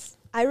sorry.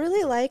 I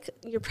really like,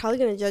 you're probably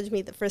going to judge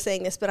me for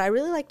saying this, but I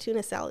really like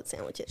tuna salad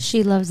sandwiches.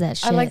 She loves that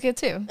shit. I like it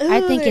too. Ooh, I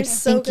think it's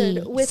so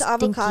stinky. good with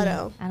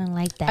avocado. I don't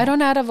like that. I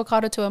don't add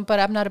avocado to them, but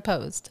I'm not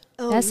opposed.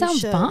 Oh, that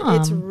sounds bomb.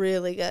 It's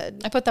really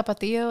good. I put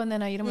tapatio and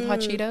then I eat them with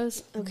hot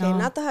Cheetos. Okay,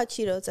 not the hot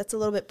Cheetos. That's a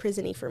little bit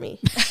prison-y for me.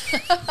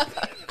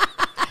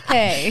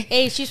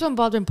 Hey, she's from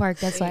Baldwin Park.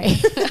 That's why.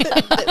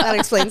 That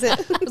explains it.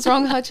 What's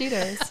wrong with hot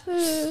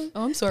Cheetos?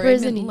 Oh, I'm sorry.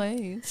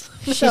 Prison-y.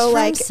 She's so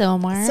from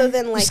Sylmar. So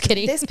then, like,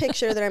 this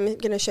picture that I'm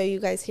going to show you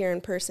guys here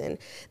in person,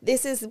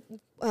 this is,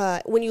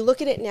 when you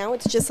look at it now,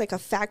 it's just like a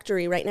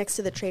factory right next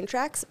to the train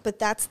tracks, but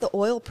that's the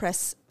oil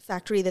press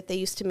factory that they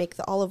used to make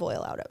the olive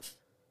oil out of.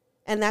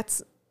 And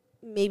that's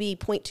maybe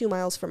 0.2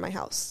 miles from my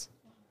house.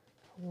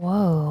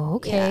 Whoa,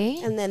 okay.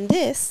 Yeah. And then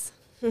this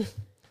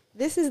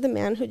This is the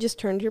man who just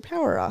turned your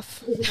power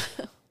off.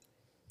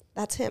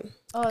 That's him.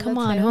 Oh, Come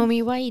that's on, him.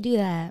 homie. Why you do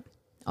that?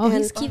 Oh,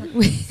 he's And-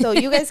 keeping. So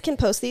you guys can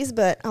post these,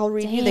 but I'll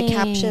read you the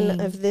caption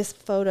Dang. of this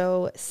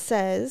photo.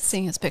 Says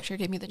Seeing his picture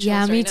gave me the chills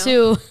Yeah, me right now.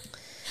 too.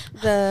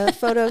 the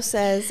photo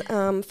says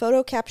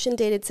photo caption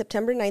dated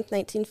September 9th,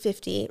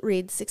 1950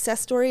 reads success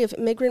story of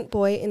immigrant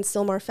boy in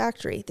Sylmar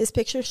factory. This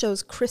picture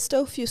shows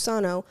Cristo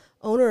Fusano,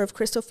 owner of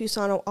Cristo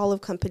Fusano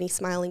Olive Company,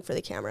 smiling for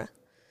the camera.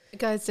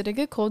 Guys, did it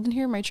get cold in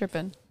here? Am I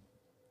tripping?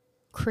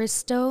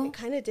 Cristo. It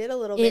kind of did a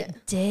little bit.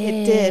 It did.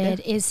 It did.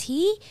 Is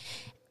he?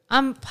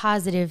 I'm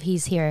positive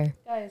he's here.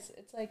 Guys,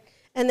 it's like...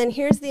 And then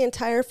here's the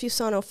entire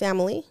Fusano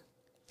family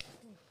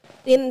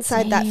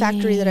inside that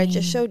factory that I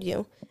just showed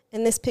you.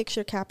 And this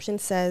picture caption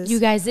says, You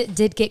guys, it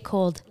did get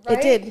cold.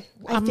 It did.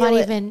 I I'm feel not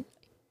it. even.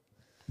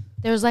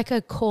 There's like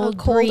a cold, A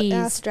cold breeze.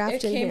 ass draft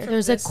It in came here. from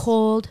There's a this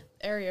cold.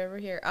 area over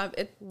here.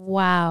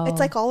 Wow. It's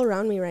like all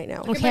around me right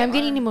now. at Okay, my I'm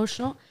getting arm.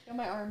 emotional. On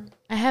my arm.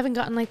 I haven't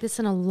gotten like this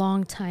in a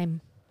long time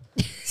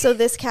So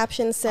this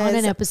caption on an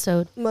says,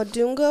 episode.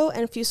 Modungo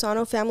and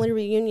Fusano family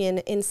reunion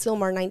in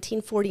Sylmar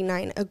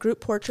 1949, a group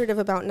portrait of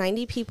about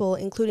 90 people,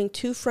 including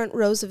 2 front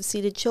rows of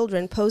seated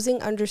children, posing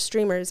under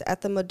streamers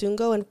at the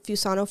Modungo and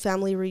Fusano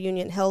family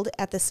reunion held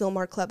at the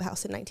Sylmar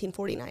Clubhouse in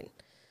 1949.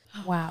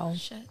 Wow.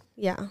 Shit.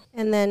 Yeah.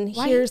 And then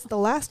Why- here's the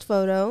last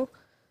photo.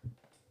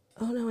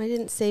 Oh, no, I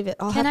didn't save it.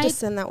 I'll have to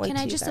send that one to you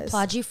Can I just guys.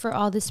 applaud you for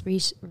all this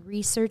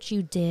research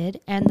you did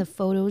and the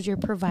photos you're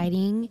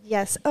providing?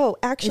 Yes. Oh,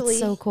 actually, It's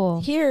so cool.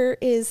 Here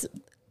is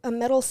a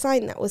metal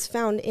sign that was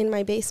found in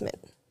my basement.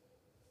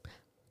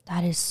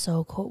 That is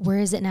so cool. Where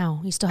is it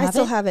now? You still have it? I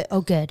still have it.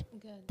 Oh, good.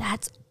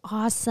 That's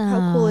awesome.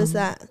 How cool is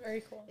that?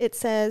 Very cool. It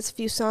says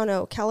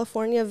Fusano,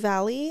 California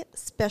Valley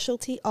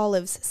Specialty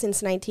Olives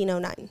since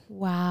 1909.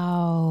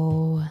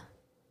 Wow.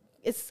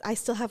 I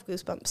still have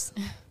goosebumps.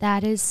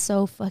 That is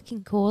so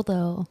fucking cool,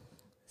 though.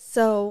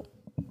 So,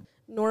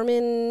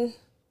 Norman,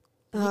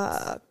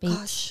 Bates.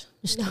 gosh,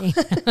 Just no.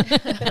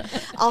 kidding.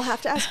 I'll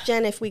have to ask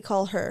Jen if we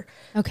call her.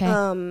 Okay.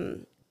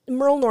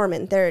 Merle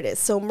Norman, there it is.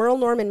 So Merle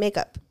Norman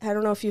makeup. I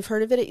don't know if you've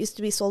heard of it. It used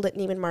to be sold at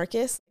Neiman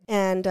Marcus.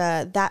 And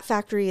that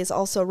factory is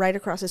also right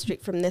across the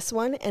street from this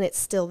one, and it's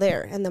still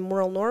there. And the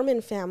Merle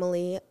Norman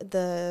family,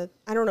 I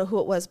don't know who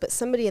it was, but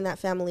somebody in that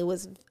family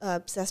was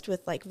obsessed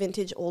with like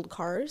vintage old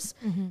cars.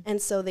 Mm-hmm. And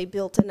so they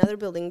built another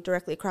building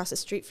directly across the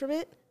street from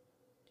it.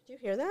 Did you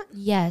hear that?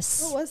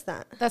 Yes. What was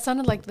that? That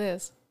sounded like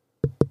this.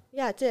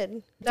 Yeah, it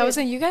did. That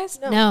wasn't you guys?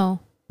 No.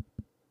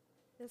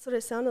 That's what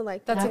it sounded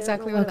like. That's I don't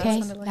exactly know what that Okay.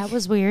 sounded like. That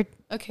was weird.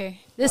 Okay.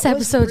 This That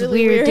was episode's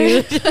really weird,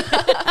 weird. dude.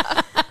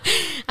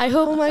 I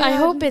hope Oh my I God.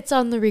 hope it's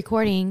on the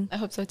recording. I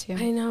hope so too.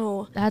 I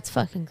know. That's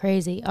fucking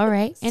crazy. All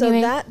right. So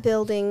Anyway. that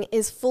building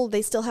is full.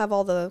 They still have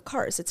all the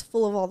cars. It's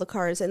full of all the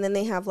cars. And then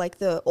they have like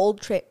the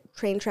old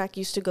train track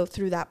used to go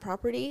through that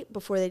property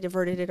before they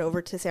diverted it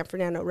over to San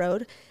Fernando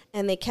Road.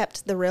 And they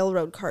kept the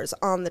railroad cars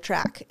on the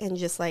track and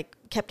just like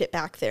kept it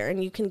back there.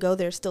 And you can go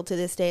there still to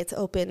this day. It's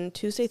open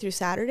Tuesday through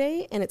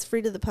Saturday and it's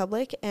free to the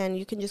public. And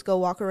you can just go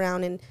walk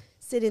around and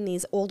sit in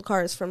these old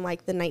cars from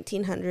like the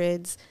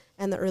 1900s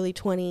and the early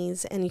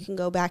 20s, and you can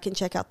go back and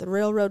check out the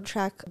railroad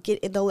track.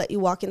 They'll let you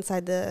walk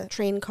inside the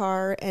train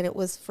car, and it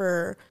was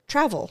for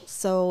travel.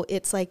 So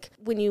it's like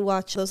when you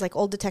watch those like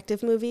old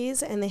detective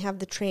movies, and they have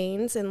the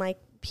trains and like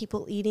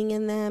people eating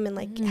in them and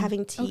like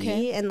having tea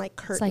Okay. and like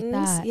It's curtains. like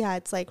that. Yeah,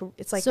 it's like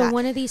so that.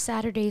 one of these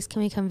Saturdays,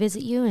 can we come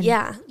visit you? And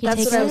Yeah, you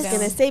that's take what I us? was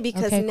going to say,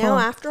 because Okay, now cool.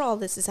 after all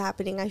this is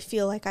happening, I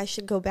feel like I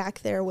should go back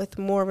there with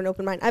more of an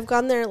open mind. I've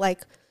gone there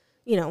like,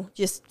 you know,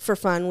 just for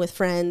fun with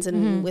friends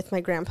and with my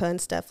grandpa and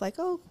stuff, like,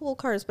 oh, cool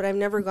cars. But I've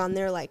never gone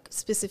there like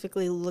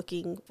specifically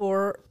looking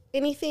for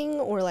anything,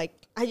 or like,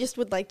 I just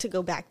would like to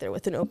go back there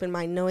with an open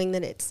mind, knowing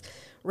that it's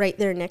right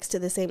there next to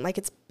the same, like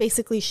it's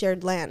basically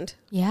shared land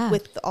Yeah.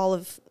 with all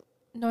of,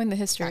 Knowing the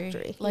history.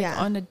 Factory, Like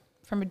yeah.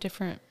 from a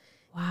different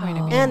wow. point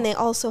of view. and they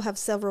also have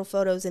several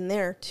photos in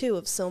there too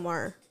of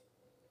Sylmar,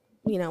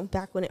 you know,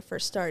 back when it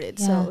first started.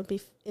 So Yeah. it would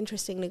be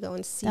interesting to go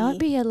and see. That would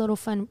be a little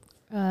fun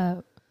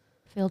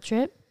field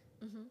trip.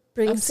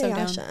 Bring I'm so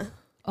down. Sayasha.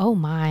 Oh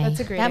my. That's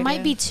a great That might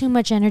idea. be too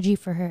much energy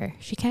for her.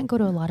 She can't go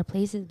to a lot of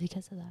places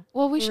because of that.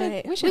 Well, we should.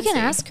 Right. We should. can see.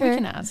 ask We her.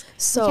 can ask.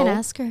 So, We can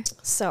ask her.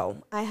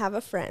 so I have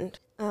a friend.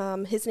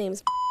 His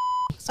name's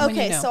Someone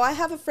okay. you know. So I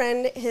have a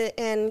friend,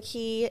 and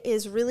he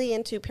is really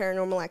into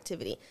paranormal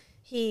activity.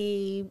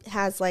 He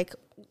has like,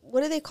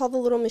 what do they call the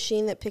little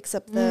machine that picks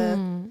up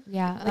the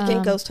Yeah. like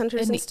in Ghost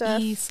Hunters An and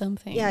stuff?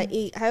 something. Yeah,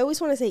 I always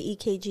want to say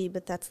EKG,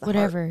 but that's the heart.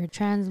 whatever.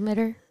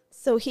 Transmitter.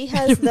 So he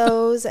has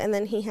those, and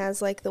then he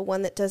has like the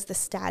one that does the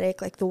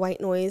static, like the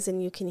white noise,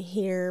 and you can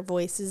hear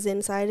voices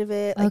inside of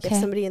it. Like if Okay.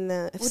 somebody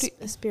if What do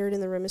a spirit in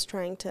the room is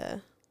trying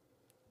to.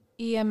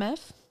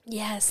 EMF.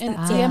 Yes, An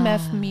that's Ah.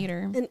 EMF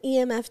meter. an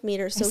EMF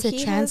meter. So It's a he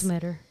has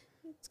transmitter.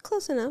 it's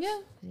close enough. Yeah.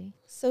 See?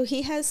 So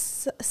he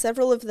has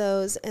several of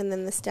those, and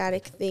then the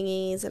static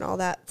thingies and all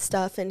that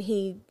stuff. And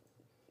he,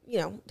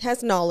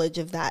 has knowledge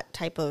of that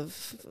type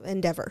of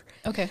endeavor.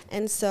 Okay.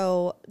 And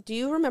so, do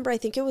you remember, I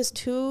think it was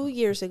 2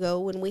 years ago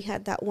when we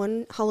had that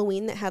one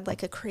Halloween that had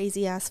like a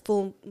crazy ass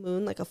full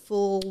moon, like a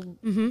full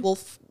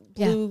wolf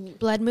blue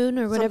blood moon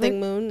or whatever. Something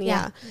moon.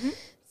 Yeah.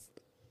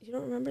 You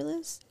don't remember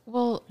this?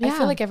 Well, I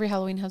feel like every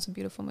Halloween has a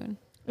beautiful moon.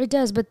 It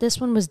does, but this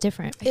one was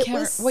different.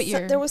 What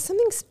year? There was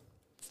something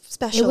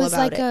special it was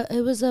about like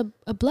it was a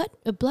blood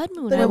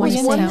moon. But I it was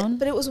wanna say.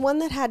 but it was one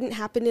that hadn't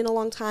happened in a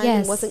long time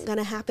and wasn't going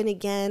to happen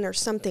again or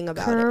something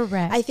about it.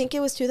 I think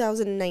it was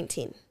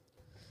 2019.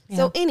 Yeah.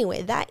 So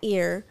anyway, that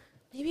year,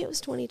 maybe it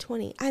was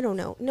 2020. I don't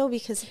know. No,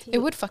 because it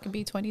would fucking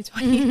be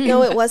 2020.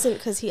 No, it wasn't,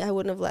 because I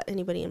wouldn't have let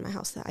anybody in my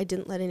house. I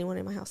didn't let anyone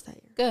in my house that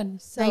year.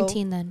 Good. So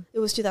 19 then. It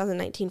was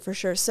 2019 for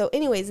sure. So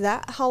anyways,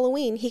 that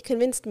Halloween, he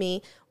convinced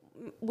me.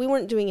 We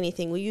weren't doing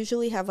anything. We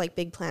usually have like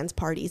big plans,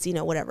 parties,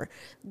 whatever.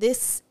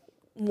 This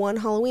one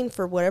Halloween,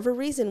 for whatever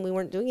reason, we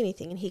weren't doing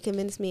anything. And he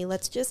convinced me,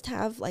 let's just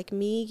have like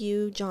me,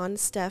 you, John,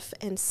 Steph,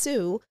 and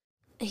Sue.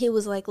 He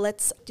was like,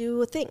 let's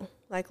do a thing.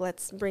 Like,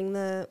 let's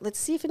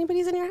see if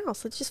anybody's in your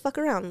house. Let's just fuck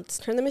around. Let's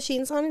turn the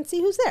machines on and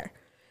see who's there.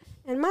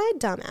 And my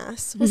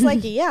dumbass was like,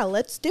 yeah,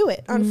 let's do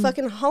it on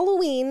fucking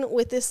Halloween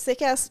with this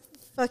sick ass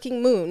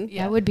fucking moon.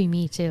 Yeah, that would be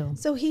me too.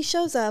 So he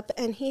shows up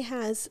and he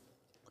has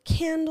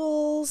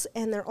candles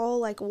and they're all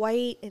like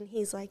white, and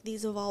he's like,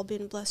 these have all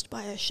been blessed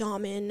by a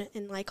shaman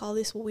and like all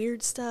this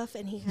weird stuff,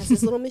 and he has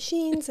his little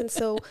machines. And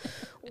so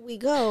we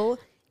go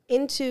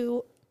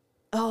into,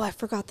 I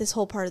forgot this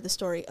whole part of the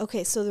story.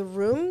 Okay, so the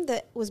room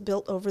that was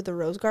built over the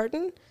rose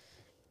garden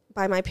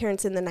by my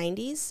parents in the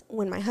 90s,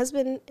 when my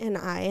husband and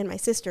I and my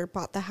sister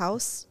bought the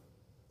house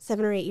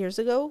 7 or 8 years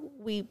ago,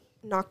 we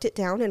knocked it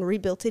down and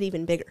rebuilt it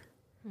even bigger.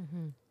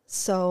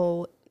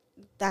 So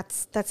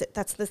that's it.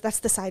 That's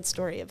the side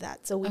story of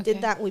that. So we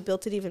did that. We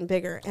built it even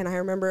bigger. And I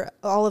remember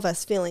all of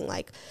us feeling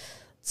like,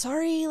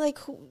 sorry,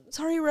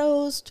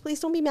 Rose, please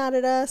don't be mad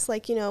at us.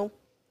 And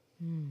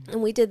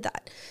we did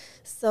that.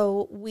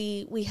 So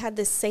we had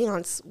this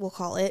seance, we'll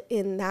call it,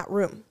 in that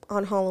room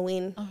on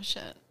Halloween. Oh,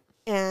 shit.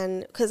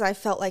 And because I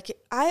felt like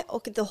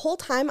the whole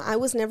time I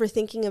was never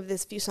thinking of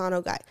this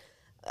Fusano guy.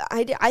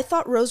 I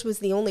thought Rose was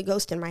the only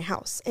ghost in my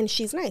house, and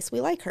she's nice. We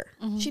like her.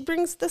 She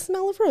brings the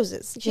smell of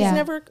roses. She's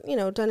never,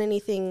 done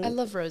anything. I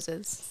love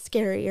roses.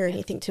 Scary or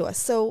anything to us.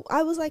 So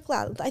I was like,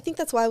 wow, I think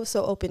that's why I was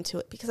so open to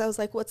it, because I was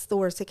like, what's the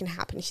worst that can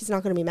happen? She's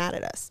not going to be mad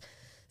at us.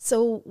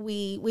 So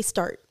we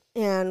start,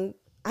 and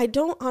I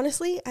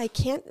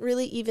can't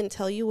really even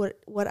tell you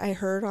what I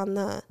heard on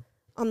the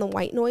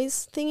white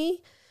noise thingy,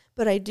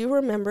 but I do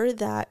remember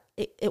that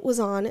it was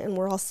on, and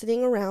we're all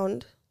sitting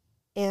around,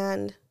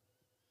 and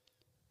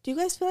do you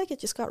guys feel like it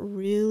just got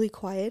really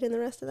quiet in the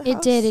rest of the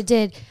house? It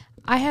did.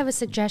 I have a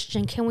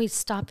suggestion. Can we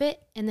stop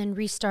it and then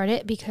restart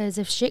it? Because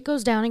if shit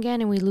goes down again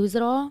and we lose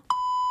it all.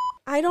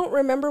 I don't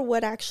remember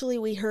what actually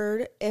we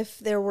heard.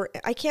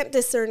 I can't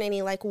discern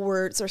any like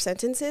words or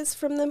sentences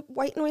from the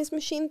white noise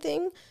machine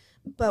thing,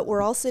 but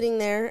we're all sitting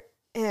there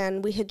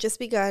and we had just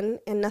begun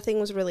and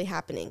nothing was really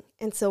happening.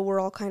 And so we're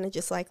all kind of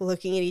just like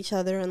looking at each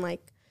other and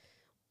like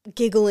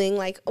giggling,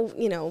 like,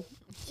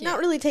 not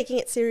really taking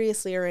it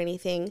seriously or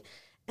anything.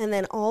 And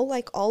then all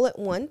at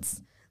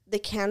once, the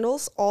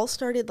candles all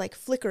started like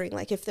flickering,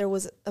 like if there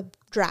was a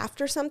draft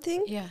or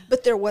something. Yeah.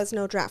 But there was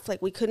no draft,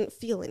 like we couldn't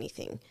feel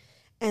anything.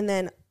 And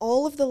then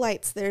all of the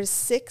lights, there's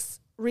 6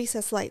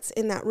 recessed lights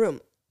in that room.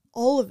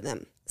 All of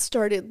them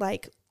started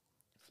like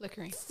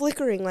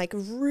flickering like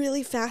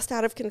really fast,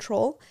 out of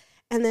control.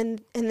 And then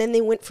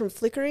they went from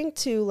flickering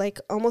to like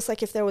almost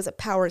like if there was a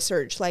power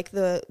surge, like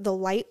the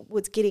light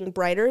was getting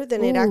brighter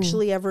than it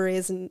actually ever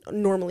is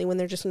normally when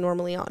they're just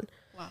normally on.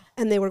 Wow.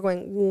 And they were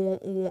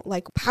going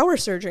like power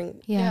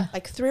surging,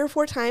 like 3 or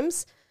 4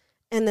 times,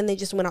 and then they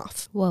just went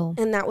off. Whoa!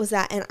 And that was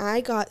that. And I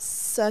got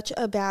such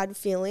a bad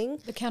feeling.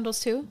 The candles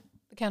too.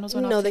 The candles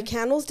went off. No, the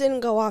candles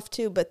didn't go off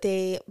too, but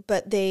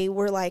they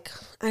were like.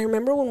 I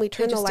remember when we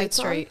turned the lights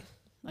on.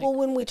 Well,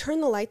 when we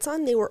turned the lights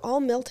on, they were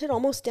all melted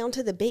almost down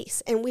to the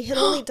base, and we had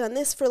only done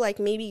this for like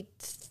maybe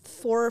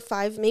 4 or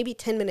 5, maybe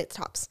 10 minutes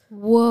tops.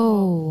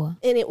 Whoa!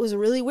 And it was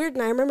really weird.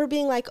 And I remember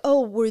being like,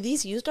 "Oh, were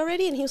these used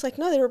already?" And he was like,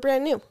 "No, they were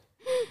brand new."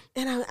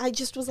 And I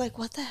just was like,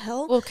 what the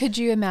hell? Well, could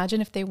you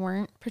imagine if they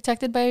weren't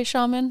protected by a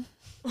shaman?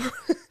 How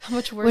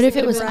much worse? What if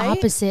it was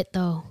opposite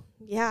though?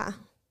 Yeah.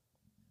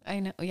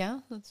 I know. Yeah,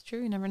 that's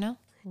true. You never know.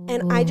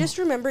 And I just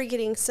remember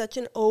getting such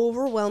an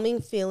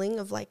overwhelming feeling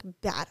of like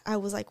bad. I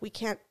was like, we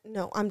can't,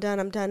 no, I'm done.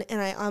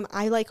 And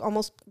I like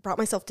almost brought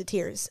myself to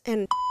tears.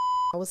 And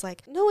I was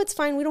like, no, it's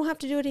fine. We don't have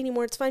to do it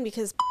anymore. It's fine,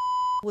 because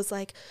was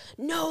like,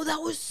 no, that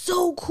was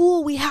so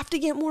cool. We have to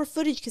get more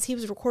footage, because he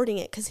was recording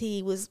it because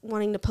he was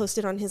wanting to post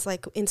it on his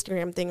like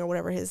Instagram thing or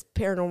whatever, his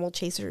Paranormal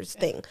Chasers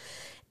thing.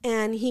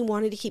 And he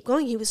wanted to keep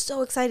going. He was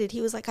so excited.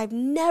 He was like, I've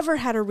never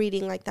had a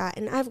reading like that.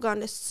 And I've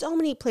gone to so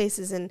many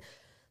places. And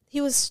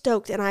he was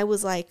stoked. And I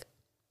was like,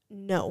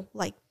 no,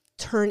 like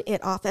turn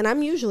it off. And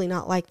I'm usually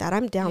not like that.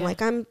 I'm down. Like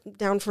I'm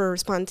down for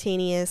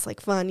spontaneous,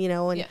 like fun,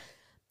 and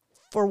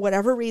for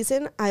whatever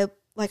reason,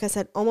 like I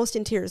said, almost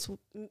in tears,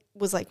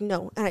 was like,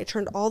 no. And I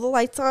turned all the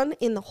lights on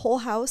in the whole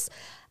house,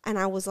 and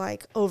I was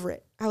like, over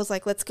it. I was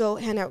like, let's go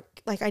hand out.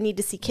 Like, I need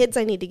to see kids.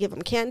 I need to give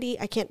them candy.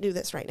 I can't do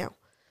this right now.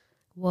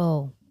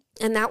 Whoa.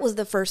 And that was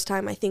the first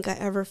time I think I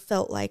ever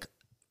felt like,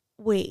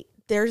 wait,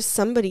 there's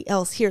somebody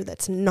else here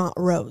that's not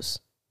Rose.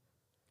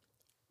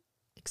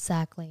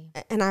 Exactly.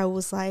 And I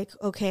was like,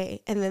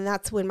 okay. And then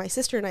that's when my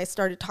sister and I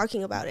started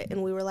talking about it.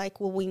 And we were like,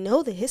 well, we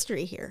know the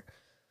history here.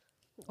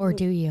 Or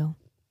do you?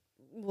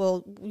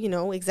 Well, you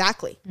know,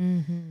 exactly.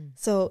 Mm-hmm.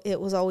 So it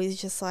was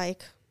always just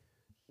like,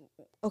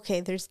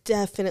 okay, there's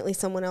definitely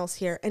someone else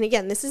here. And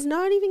again, this is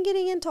not even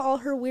getting into all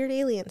her weird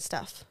alien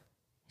stuff.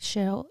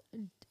 Cheryl,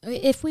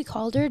 if we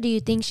called her, do you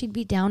think she'd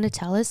be down to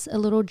tell us a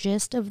little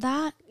gist of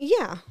that?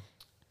 Yeah.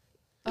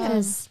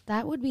 Because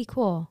that would be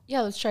cool.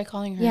 Yeah, let's try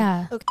calling her.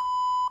 Yeah. Okay.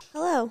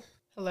 Hello.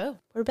 Hello.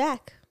 We're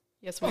back.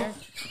 Yes, we are.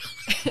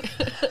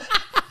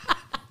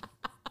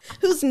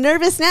 Who's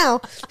nervous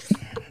now?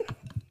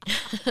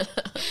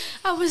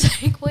 I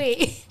was like,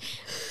 wait.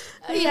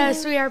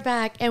 Yes, we are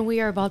back. And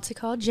we are about to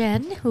call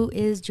Jen, who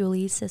is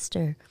Julie's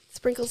sister.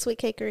 Sprinkled Sweet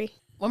Cakery.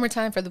 One more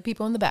time for the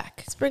people in the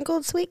back.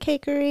 Sprinkled Sweet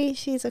Cakery.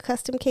 She's a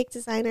custom cake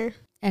designer.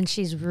 And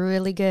she's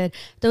really good.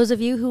 Those of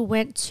you who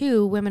went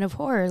to Women of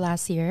Horror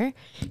last year,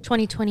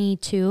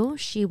 2022,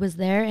 she was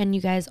there. And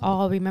you guys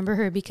all remember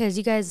her because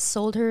you guys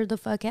sold her the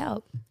fuck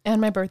out.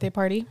 And my birthday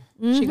party.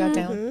 She got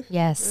down.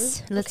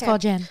 Yes. Let's Okay. call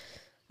Jen.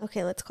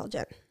 Okay, let's call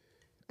Jen.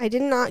 I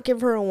did not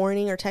give her a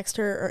warning or text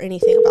her or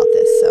anything about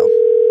this, so.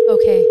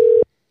 Okay.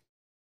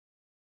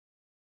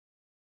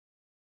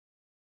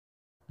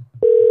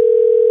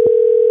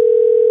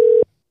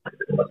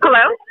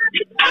 Hello?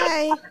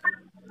 Hi.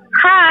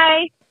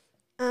 Hi.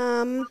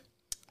 I'm.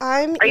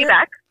 Are you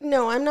back?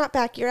 No, I'm not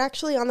back. You're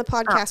actually on the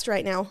podcast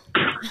right now.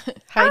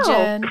 Hi, Oh.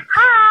 Jen.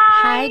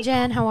 Hi. Hi,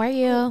 Jen. How are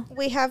you?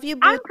 We have you.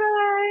 I'm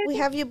good. We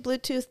have you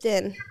Bluetoothed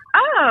in,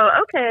 Oh,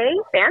 okay.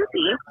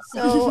 Fancy.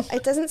 so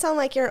it doesn't sound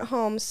like you're at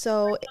home.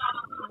 So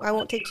I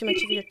won't take too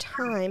much of your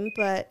time.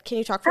 But can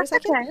you talk for a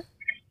second? Okay.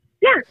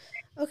 Yeah.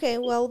 Okay,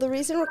 well, the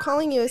reason we're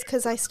calling you is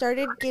because I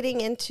started getting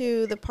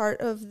into the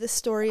part of the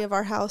story of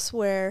our house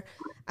where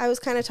I was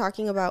kind of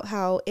talking about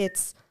how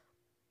it's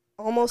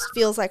almost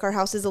feels like our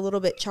house is a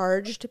little bit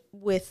charged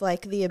with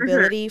like the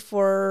ability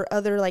for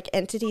other like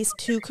entities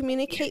to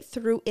communicate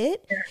through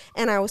it.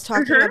 And I was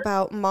talking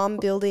about Mom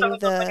building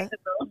the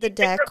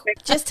deck.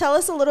 Just tell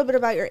us a little bit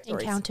about your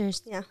stories.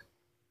 Encounters. Yeah.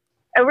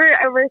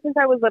 Ever since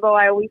I was little,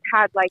 I always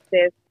had like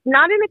this,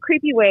 not in a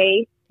creepy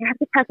way. I have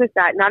to preface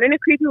that, not in a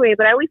creepy way,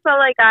 but I always felt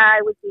like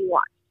I was being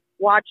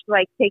watched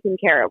like taken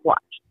care of,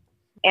 watched.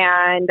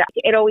 And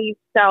it always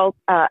felt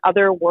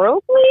otherworldly.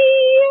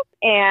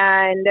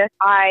 And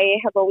I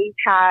have always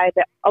had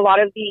a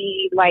lot of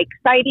the like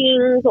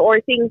sightings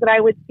or things that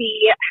I would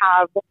see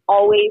have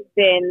always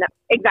been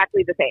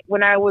exactly the same.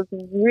 When I was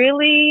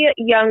really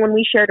young, when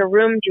we shared a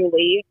room,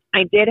 Julie,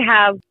 I did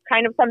have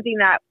kind of something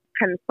that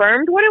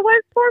confirmed what it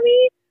was for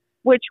me,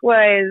 which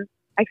was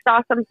I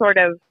saw some sort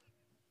of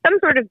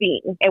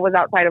being. It was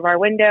outside of our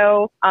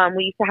window.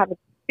 We used to have a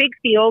big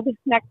field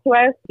next to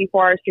us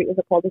before our street was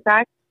a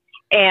cul-de-sac.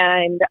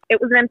 And it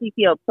was an empty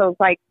field. So it was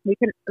like,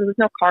 there was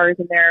no cars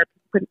in there.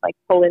 People couldn't like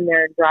pull in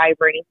there and drive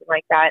or anything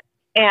like that.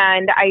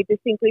 And I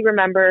distinctly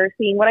remember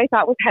seeing what I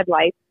thought was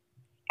headlights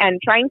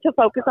and trying to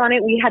focus on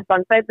it. We had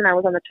bunk beds and I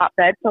was on the top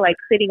bed. So like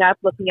sitting up,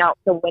 looking out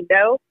the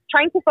window,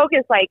 trying to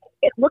focus, like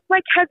it looked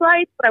like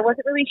headlights, but I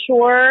wasn't really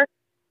sure.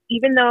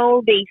 Even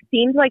though they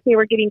seemed like they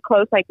were getting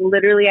close, like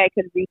literally I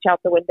could reach out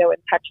the window and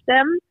touch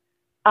them.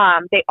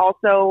 They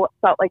also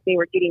felt like they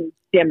were getting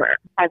dimmer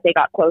as they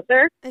got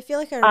closer. I feel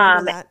like I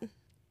remember that.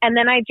 And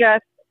then I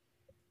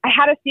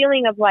had a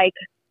feeling of like,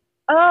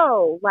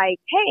 oh, like,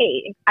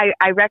 hey,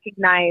 I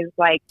recognize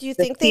like Do you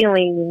the think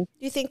feeling.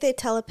 Do you think they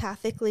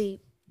telepathically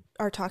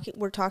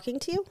were talking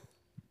to you?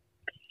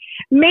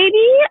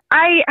 Maybe.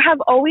 I have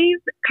always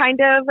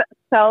kind of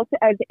felt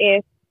as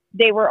if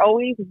they were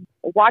always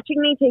watching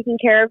me, taking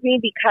care of me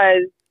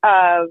because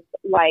of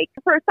like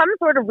for some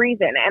sort of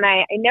reason. And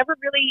I never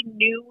really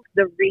knew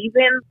the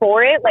reason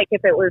for it, like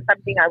if it was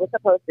something I was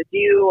supposed to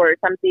do or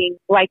something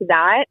like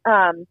that.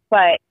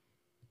 But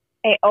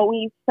it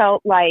always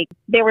felt like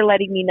they were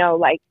letting me know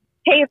like,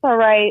 hey, it's all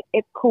right.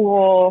 It's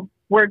cool.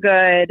 We're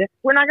good.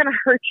 We're not going to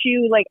hurt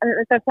you. Like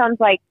that sounds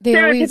like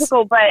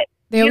stereotypical, but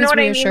They you know always what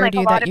I mean? reassured Like you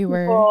a lot that of you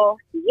were. people,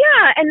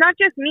 yeah, and not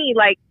just me.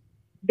 Like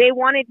they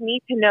wanted me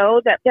to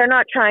know that they're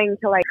not trying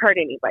to like hurt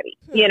anybody.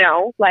 You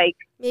know, like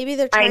Maybe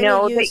they're I trying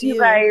know to that use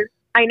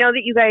I know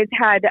that you guys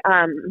had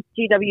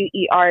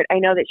GWE art. I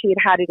know that she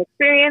had an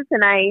experience,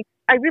 and I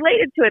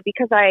related to it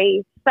because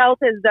I felt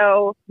as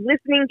though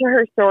listening to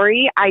her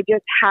story, I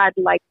just had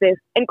like this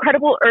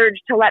incredible urge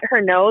to let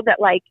her know that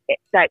like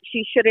that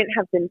she shouldn't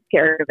have been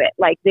scared of it.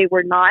 Like they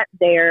were not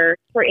there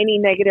for any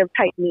negative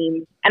type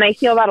means. And I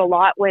feel that a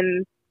lot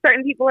when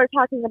certain people are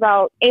talking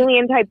about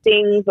alien type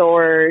things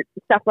or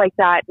stuff like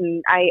that.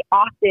 And I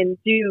often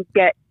do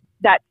get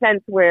that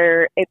sense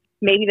where it's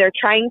maybe they're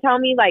trying to tell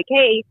me like,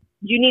 hey,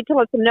 you need to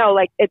let them know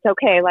like it's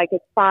okay, like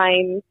it's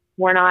fine.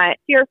 We're not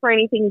here for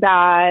anything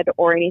bad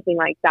or anything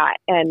like that.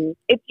 And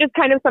it's just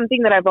kind of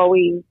something that I've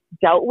always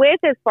dealt with.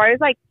 As far as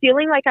like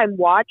feeling like I'm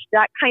watched,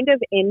 that kind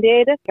of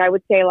ended, I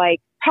would say, like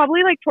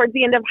probably like towards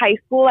the end of high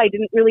school. I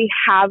didn't really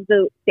have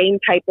the same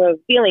type of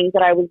feelings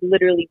that I was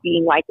literally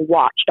being like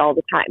watched all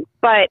the time.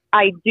 But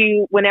I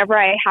do, whenever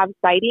I have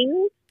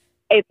sightings,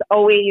 it's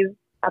always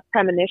a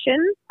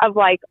premonition of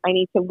like, I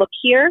need to look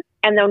here.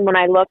 And then when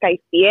I look, I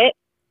see it.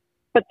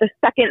 But the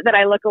second that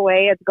I look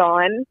away, it's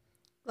gone.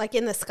 Like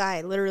in the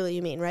sky, literally,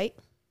 you mean, right?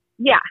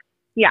 Yeah.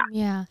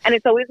 And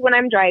it's always when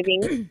I'm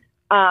driving.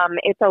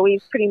 It's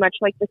always pretty much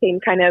like the same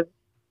kind of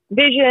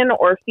vision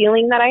or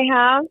feeling that I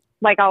have.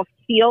 Like I'll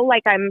feel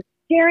like I'm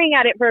staring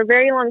at it for a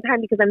very long time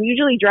because I'm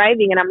usually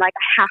driving and I'm like,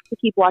 I have to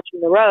keep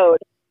watching the road.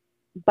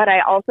 But I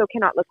also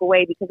cannot look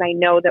away because I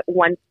know that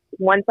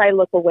once I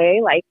look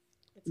away, like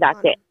that's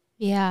it.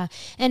 Yeah.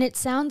 And it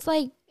sounds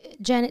like,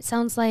 Jen, it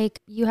sounds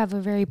like you have a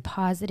very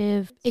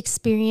positive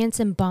experience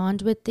and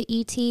bond with the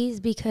ETs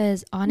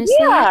because honestly,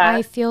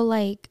 I feel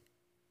like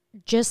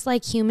just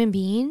like human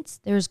beings,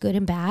 there's good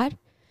and bad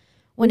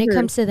when it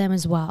comes to them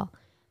as well.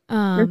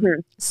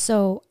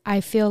 So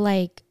I feel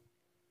like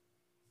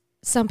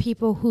some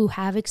people who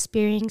have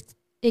experienced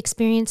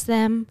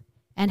them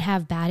and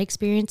have bad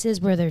experiences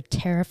where they're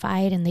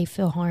terrified and they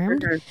feel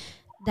harmed,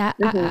 that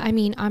I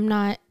mean,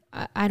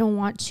 I don't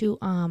want to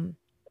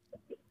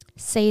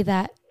say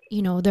that,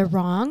 you know, they're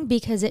wrong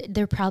because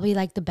they're probably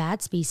like the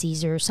bad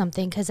species or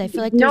something. Because I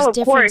feel like there's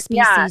different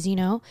species, you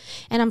know.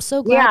 And I'm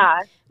so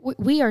glad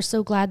we are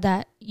so glad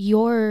that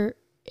your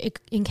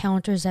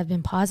encounters have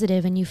been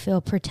positive and you feel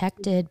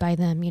protected by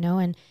them, you know,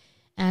 and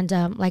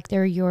like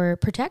they're your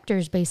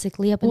protectors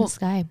basically up in the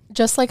sky.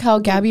 Just like how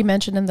Gabby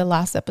mentioned in the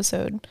last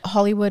episode,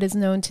 Hollywood is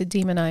known to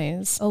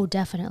demonize. Oh,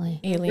 definitely.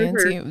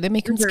 Aliens. They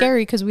make them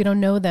scary because we don't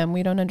know them,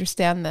 we don't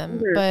understand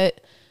them.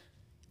 But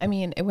I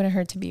mean, it wouldn't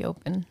hurt to be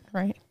open,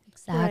 right?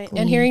 Exactly.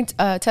 Right. And hearing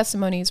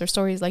testimonies or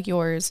stories like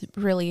yours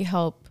really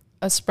help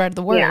us spread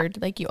the word.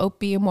 Like you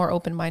be more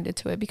open-minded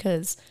to it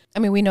because, I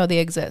mean, we know they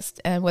exist.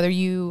 And whether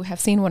you have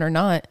seen one or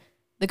not,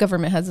 the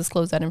government has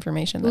disclosed that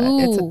information that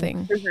it's a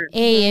thing.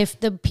 Hey, if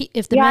the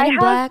men in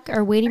black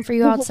are waiting for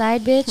you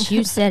outside, bitch,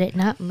 you said it,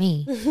 not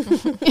me.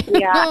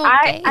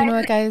 Okay. You know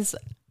what, guys?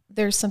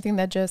 There's something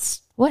that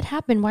just... What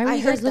happened? Why were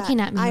you guys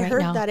looking at me right now? I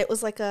heard that it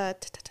was like a...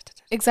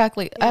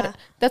 Exactly. Yeah.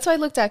 That's why I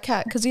looked at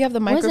Kat, because you have the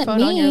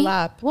microphone on your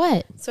lap.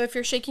 What? So if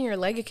you're shaking your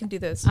leg, it can do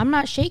this. I'm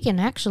not shaking,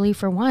 actually,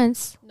 for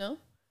once. No?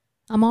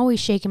 I'm always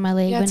shaking my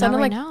leg, but not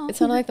right now. It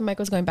sounded like the mic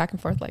was going back and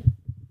forth. Like,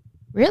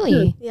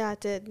 really? Yeah,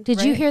 it did.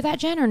 Did you hear that,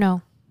 Jen, or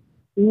no?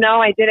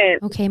 No, I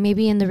didn't. Okay,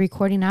 maybe in the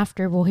recording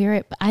after we'll hear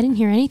it, but I didn't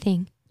hear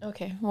anything.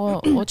 Okay,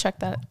 well, we'll check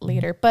that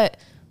later. But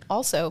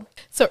also,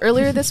 so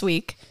earlier this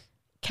week,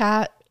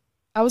 Kat,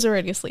 I was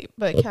already asleep,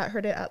 but Kat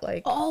heard it at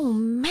like... Oh,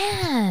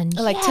 man.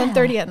 Like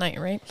 10:30 at night,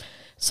 right?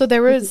 So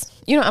there was,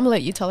 you know, I'm going to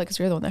let you tell it because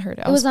you're the one that heard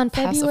it. It was on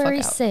February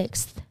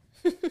 6th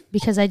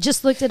because I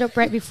just looked it up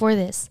right before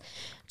this.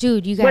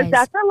 Dude, you guys. Was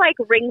that the like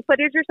ring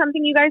footage or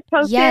something you guys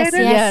posted?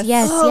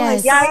 Yes. Oh, I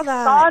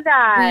saw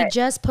that. We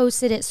just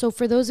posted it. So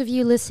for those of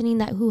you listening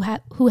that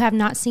who have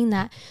not seen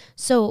that,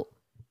 so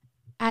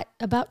at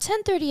about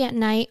 10:30 at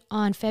night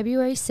on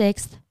February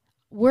 6th,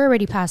 we're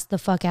already passed the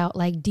fuck out,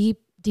 like deep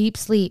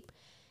sleep.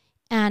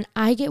 And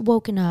I get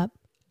woken up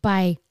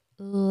by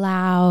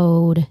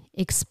loud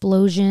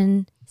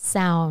explosion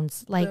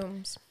sounds, like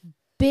booms.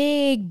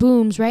 Big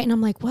booms, right? And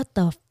I'm like, what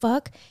the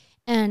fuck?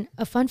 And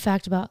a fun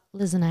fact about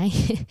Liz and I,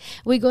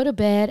 we go to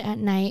bed at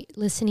night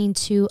listening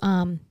to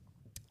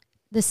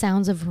the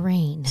sounds of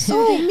rain.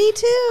 Oh, me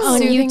too. On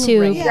Soothing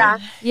YouTube.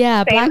 rain.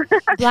 Yeah,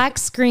 black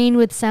screen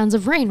with sounds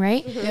of rain,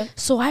 right? Yep.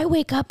 So I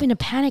wake up in a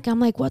panic. I'm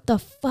like, what the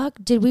fuck?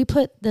 Did we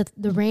put the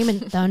rain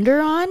and thunder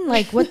on?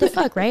 Like, what the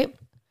fuck, right?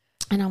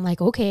 And I'm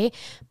like, okay.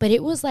 But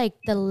it was like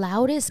the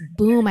loudest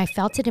boom. I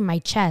felt it in my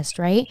chest,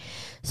 right?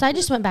 So I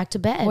just went back to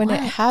bed. When it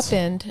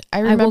happened,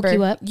 I remember woke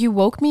you up. You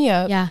woke me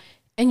up. Yeah.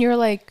 And you're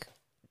like,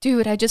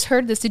 dude, I just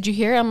heard this. Did you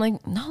hear it? I'm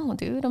like, no,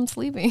 dude, I'm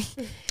sleeping.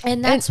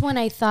 And that's when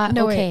I thought,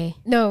 okay.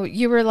 No,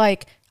 you were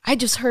like, I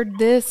just heard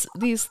these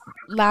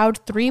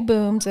loud 3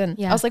 booms.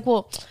 And I was like,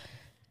 well,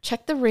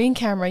 check the rain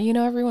camera. You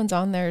know, everyone's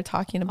on there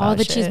talking about all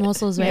the shit.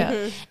 chismosos, right?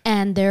 Yeah.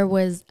 And there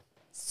was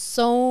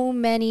so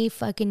many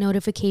fucking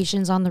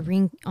notifications on the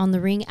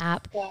Ring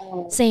app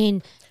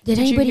saying, did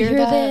anybody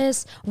hear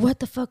this? What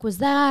the fuck was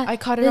that? I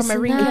caught it on my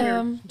Ring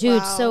cam.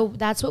 Dude, so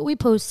that's what we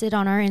posted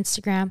on our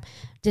Instagram.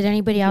 Did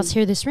anybody else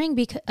hear this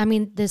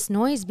this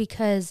noise?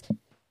 Because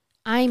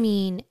I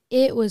mean,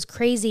 it was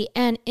crazy.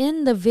 And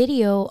in the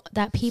video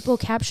that people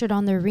captured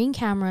on their Ring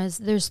cameras,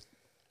 there's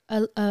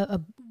a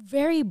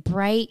very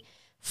bright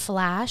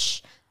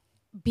flash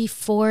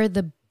before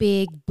the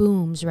big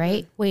booms,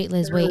 right? Wait,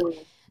 Liz, wait.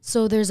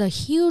 So there's a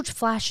huge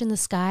flash in the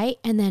sky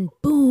and then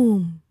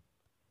boom,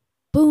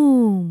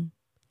 boom,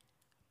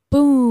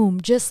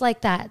 boom, just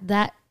like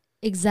that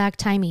exact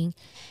timing.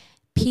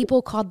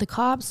 People called the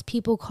cops.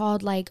 People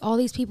called like all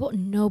these people.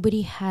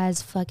 Nobody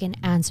has fucking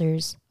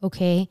answers,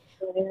 okay?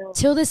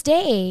 Till this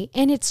day.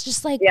 And it's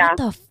just like, what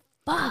the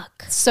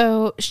fuck?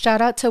 So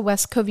shout out to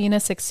West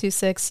Covina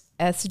 626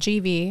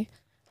 SGV.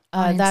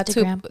 On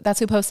Instagram. That's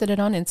who posted it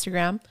on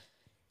Instagram.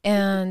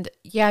 And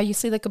yeah, you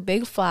see like a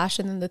big flash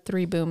and then the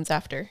 3 booms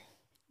after.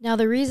 Now,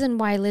 the reason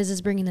why Liz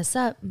is bringing this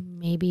up,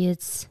 maybe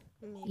it's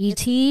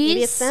ETs.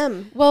 Maybe it's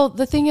them. Well,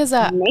 the thing is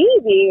that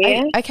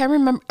Maybe. I can't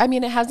remember. I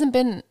mean, it hasn't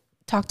been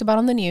talked about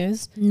on the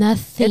news.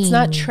 Nothing. It's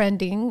not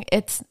trending.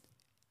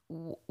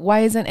 Why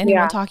isn't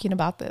anyone Yeah. talking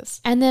about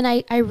this? And then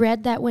I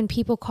read that when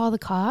people call the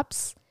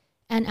cops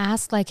and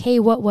ask like, hey,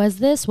 what was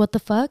this? What the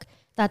fuck?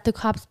 That the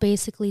cops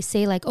basically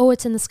say like, oh,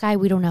 it's in the sky.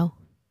 We don't know.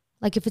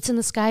 Like if it's in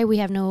the sky, we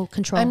have no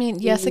control. I mean,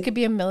 yes, it could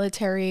be a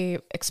military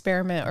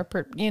experiment or,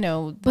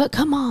 but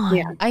come on.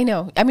 Yeah. I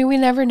know. I mean, we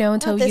never know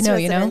until Not this you know.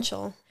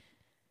 residential.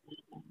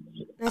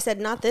 I said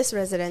not this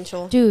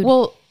residential. Dude.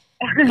 Well,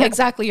 yeah,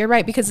 exactly. You're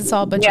right because it's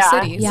all a bunch of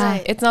Yeah. cities. Yeah.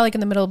 Right. It's not like in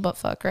the middle of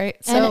buttfuck, right?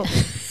 And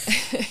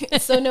So,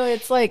 so no,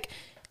 it's like,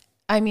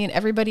 I mean,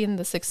 everybody in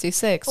the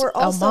 626, Or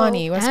also-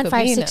 Almani, West and Covina.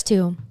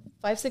 562.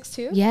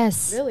 562?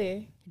 Yes.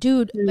 Really?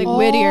 Dude. Like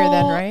Whittier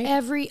then, all-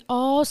 right?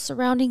 All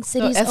surrounding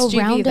cities SGV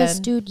around us,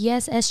 then. dude.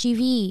 Yes,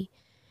 SGV.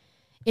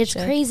 It's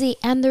Sick. crazy.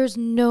 And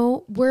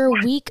we're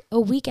a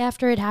week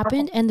after it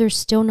happened and there's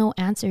still no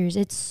answers.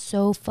 It's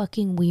so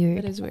fucking weird.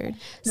 It is weird.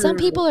 Some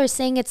people are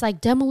saying it's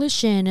like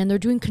demolition and they're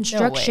doing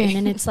construction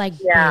and it's like,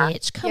 Yeah.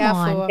 bitch, come Yeah,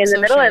 on. fool. In the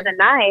so middle sure. of the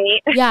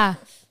night. Yeah.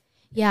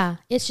 Yeah.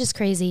 It's just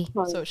crazy.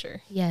 So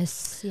sure.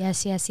 Yes.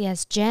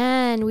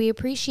 Jen, we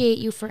appreciate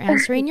you for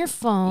answering your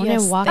phone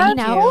Yes, and walking thank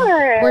out.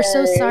 you. We're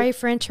so sorry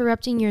for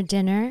interrupting your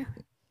dinner.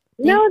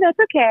 No, that's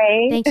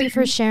okay. Thank you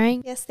for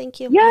sharing. Yes, thank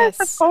you. Yes,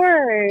 Yes. of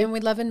course. And we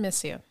love and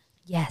miss you.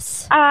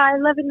 Yes. I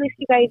love and miss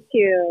you guys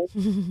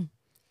too.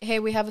 Hey,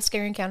 we have a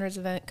Scary Encounters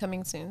event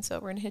coming soon, so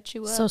we're going to hit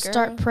you up. So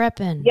start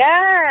prepping.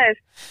 Yes,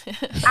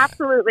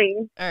 absolutely.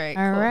 All right.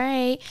 All cool.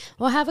 right.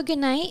 Well, have a good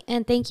night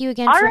and thank you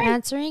again All for right.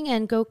 answering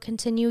and go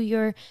continue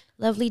your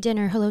lovely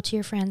dinner. Hello to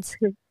your friends.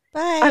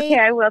 Bye. Okay,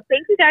 I will.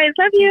 Thank you guys.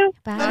 Love you.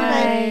 Bye.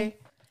 Bye.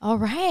 All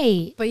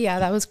right. But yeah,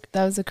 that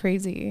was a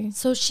crazy.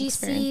 So she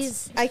Experience.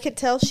 sees. I could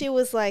tell she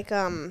was like,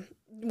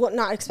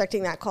 not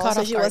expecting that call, Caught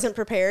so off she guard. wasn't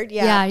prepared.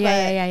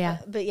 Yeah.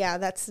 But yeah,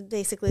 that's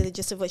basically the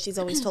gist of what she's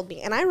always told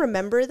me. And I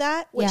remember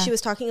that when Yeah. she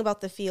was talking about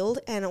the field.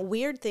 And a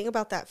weird thing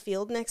about that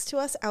field next to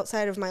us,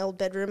 outside of my old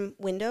bedroom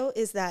window,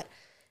 is that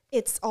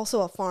it's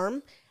also a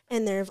farm.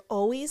 And there have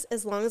always,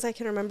 as long as I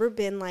can remember,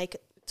 been like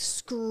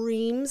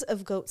screams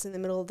of goats in the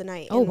middle of the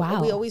night. Oh, And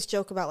wow. we always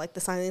joke about like the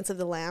silence of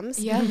the lambs.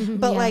 Yeah.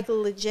 But Yeah. like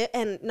legit,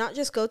 and not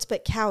just goats,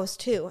 but cows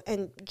too.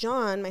 And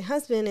John, my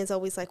husband, is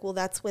always like, well,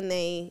 that's when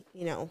they,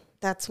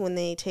 that's when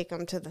they take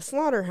them to the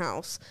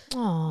slaughterhouse.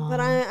 Aw. But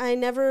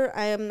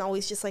I am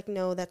always just like,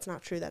 no, that's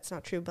not true. That's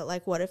not true. But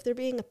like, what if they're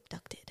being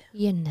abducted?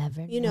 You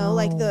never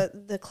Like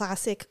the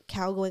classic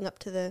cow going up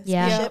to the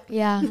Yeah. spaceship.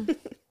 Yeah.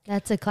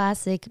 That's a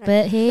classic.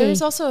 But hey.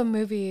 There's also a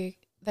movie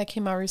that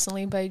came out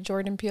recently by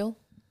Jordan Peele.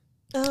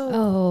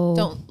 Oh,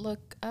 Don't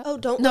look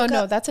up. don't No, look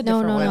no, up. that's a No,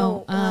 different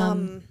one.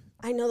 no.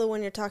 I know the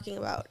one you're talking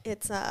about.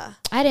 It's I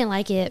didn't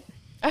like it.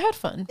 I had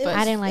fun, but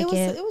I didn't like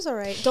it. It was all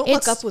right. Don't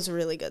It's- Look Up was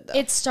really good though.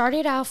 It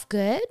started off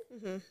good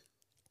Mm-hmm.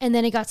 and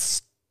then it got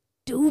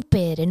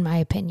stupid, in my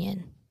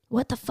opinion.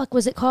 What the fuck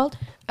was it called?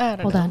 I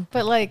don't Hold know. on.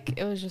 But like,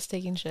 it was just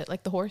taking shit,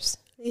 like the horse.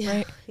 yeah,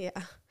 right? yeah.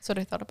 That's what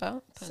I thought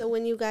about. But So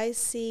when you guys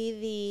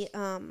see the,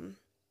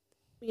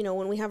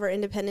 when we have our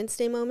Independence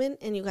Day moment,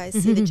 and you guys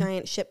see the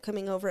giant ship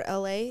coming over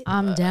LA,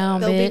 I'm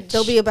down, bitch.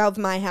 they'll be above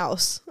my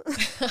house.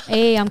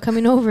 Hey, I'm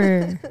coming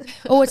over.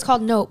 Oh, it's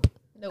called Nope.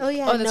 nope. Oh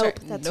yeah, that's nope, right.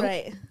 that's Nope.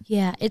 right.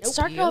 Yeah, it Nope.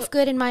 started Yep. off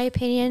good in my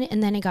opinion,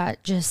 and then it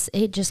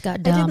just got I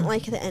dumb. didn't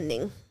like the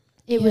ending.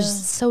 It was Yeah.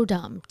 so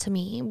dumb to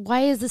me.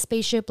 Why is the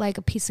spaceship like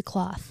a piece of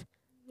cloth?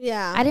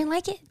 Yeah, I didn't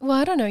like it. Well,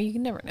 I don't know. You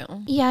can never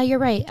know. Yeah, you're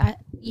right.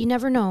 You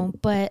never know,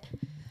 but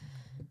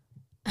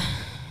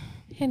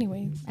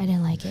Anyways, I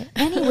didn't like it.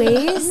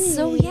 Anyways,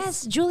 so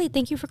yes, Julie,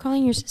 thank you for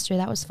calling your sister.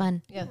 That was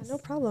fun. yes. no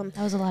problem.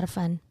 That was a lot of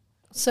fun.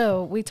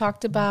 So we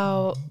talked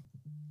about.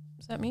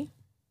 Is that me?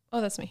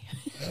 Oh, that's me.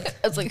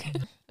 I was like,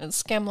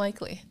 Scam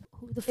Likely.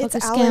 Who the fuck It's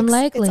is Alex. Scam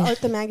Likely? It's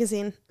Art the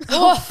Magazine.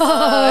 Oh,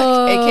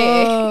 fuck.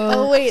 AKA.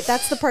 Oh wait,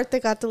 that's the part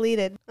that got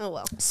deleted. Oh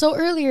well. So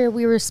earlier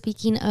we were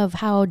speaking of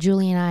how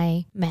Julie and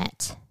I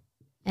met,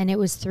 and it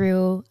was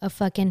through a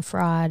fucking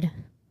fraud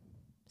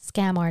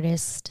scam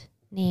artist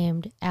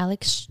named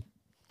Alex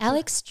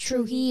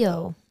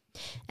Trujillo,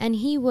 and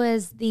he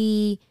was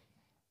the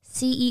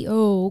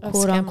CEO, Of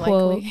quote Scam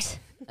unquote,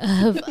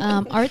 of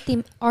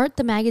Art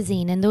the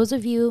Magazine. And those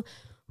of you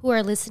who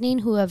are listening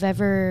who have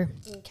ever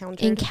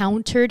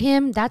encountered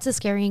him, that's a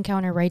scary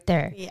encounter right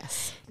there.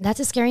 Yes. That's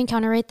a scary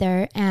encounter right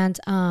there. And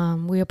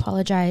we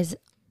apologize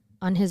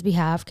on his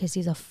behalf because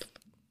he's a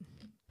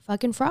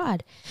fucking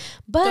fraud.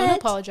 Don't But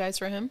apologize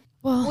for him.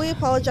 well, We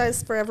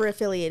apologize for ever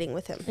affiliating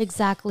with him.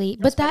 exactly.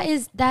 But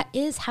that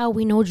is how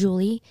we know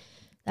Julie.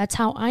 That's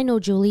how I know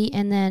Julie.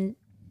 And then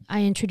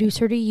I introduce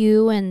her to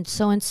you and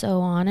so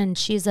on. And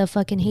she's a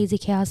fucking Hazy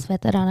Chaos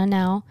veterana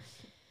now.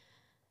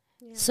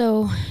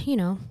 So,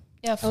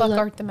 Yeah, fuck look.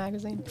 Art the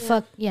Magazine.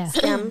 fuck, yeah.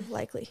 Scam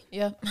likely.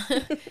 Yeah.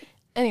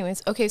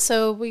 Anyways, okay,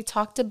 so we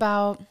talked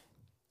about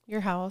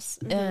your house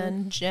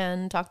and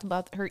Jen talked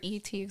about her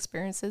ET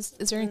experiences.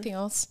 Is there anything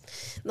else?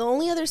 The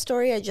only other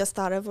story I just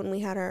thought of when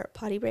we had our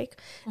potty break,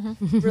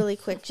 really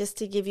quick, just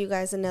to give you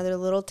guys another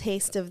little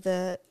taste of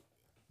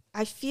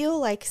I feel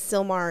like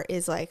Sylmar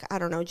is like, I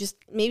don't know, just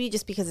maybe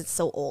just because it's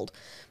so old,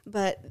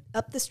 but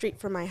up the street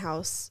from my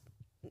house,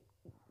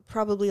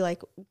 probably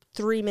like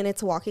 3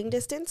 minutes walking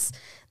distance,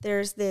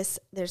 there's this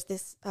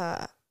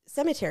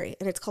cemetery,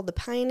 and it's called the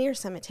Pioneer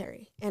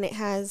Cemetery, and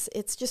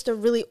it's just a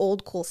really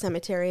old, cool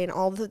cemetery, and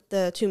all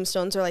the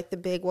tombstones are like the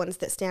big ones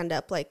that stand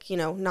up, like, you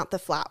know, not the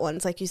flat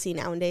ones like you see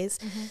nowadays.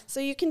 So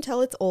you can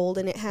tell it's old,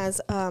 and it has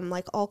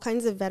like all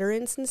kinds of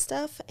veterans and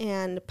stuff,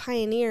 and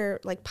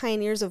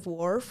pioneers of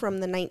war from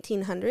the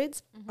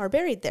 1900s are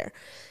buried there,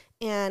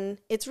 and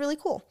it's really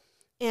cool.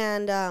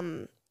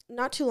 And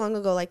not too long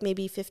ago, like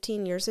maybe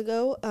 15 years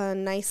ago, a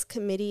nice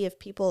committee of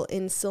people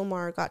in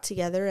Sylmar got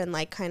together and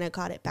like kind of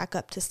got it back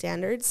up to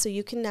standards. So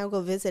you can now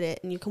go visit it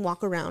and you can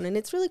walk around, and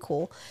it's really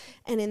cool.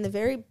 And in the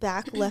very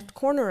back left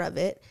corner of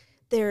it,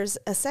 there's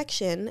a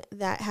section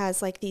that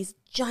has like these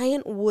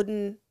giant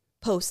wooden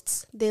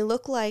posts. They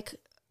look like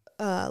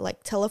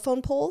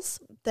telephone poles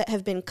that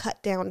have been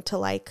cut down to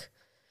like,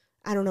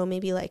 I don't know,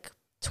 maybe like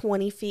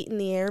 20 feet in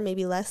the air,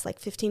 maybe less, like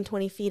 15,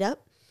 20 feet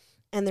up.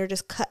 And they're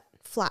just cut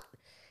flat.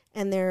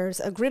 And there's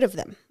a grid of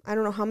them. I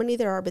don't know how many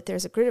there are, but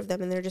there's a grid of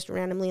them, and they're just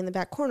randomly in the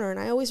back corner. And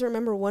I always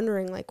remember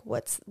wondering, like,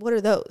 what are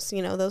those?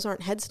 You know, those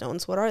aren't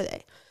headstones. What are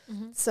they?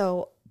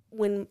 So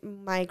when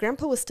my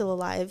grandpa was still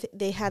alive,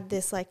 they had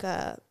this like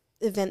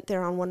event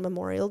there on one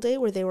Memorial Day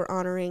where they were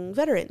honoring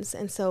veterans.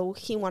 And so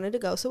he wanted to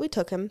go. So we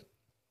took him,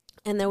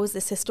 and there was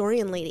this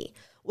historian lady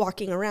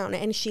walking around,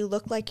 and she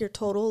looked like your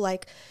total,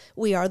 like,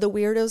 we are the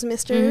weirdos,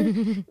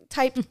 mister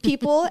type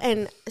people.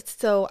 And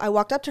so I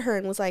walked up to her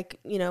and was like,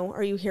 you know,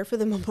 are you here for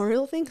the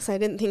memorial thing? Because I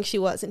didn't think she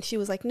was. And she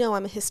was like, no,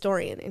 I'm a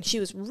historian. And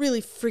she was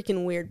really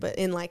freaking weird, but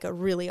in like a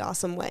really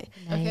awesome way.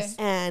 Nice.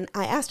 And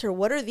I asked her,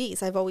 what are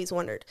these? I've always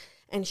wondered.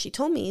 And she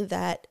told me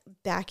that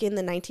back in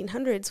the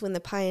 1900s, when the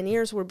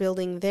pioneers were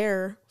building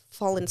their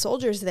fallen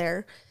soldiers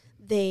there,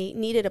 they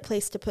needed a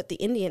place to put the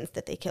Indians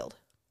that they killed.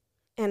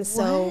 And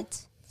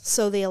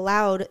so they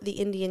allowed the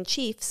Indian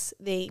chiefs,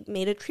 they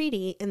made a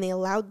treaty, and they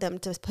allowed them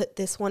to put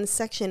this one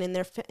section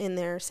in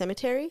their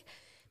cemetery,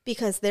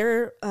 because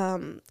their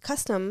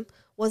custom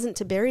wasn't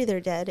to bury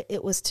their dead,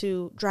 it was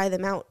to dry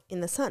them out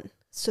in the sun.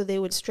 So they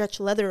would stretch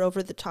leather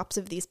over the tops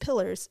of these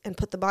pillars and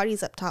put the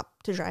bodies up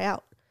top to dry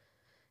out.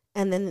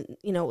 And then,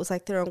 you know, it was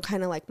like their own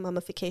kind of like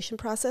mummification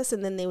process,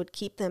 and then they would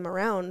keep them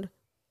around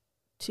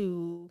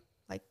to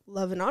like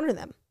love and honor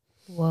them.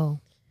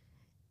 Whoa.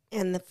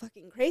 And the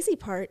fucking crazy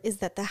part is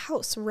that the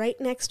house right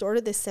next door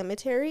to this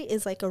cemetery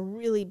is like a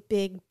really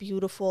big,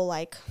 beautiful,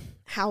 like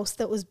house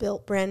that was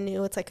built brand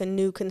new. It's like a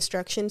new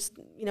construction,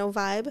 you know,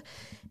 vibe.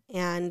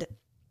 And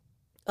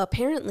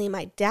apparently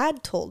my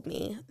dad told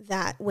me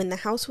that when the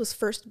house was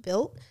first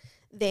built,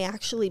 they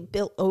actually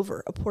built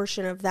over a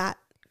portion of that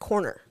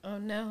corner. Oh,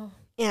 no.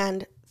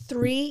 And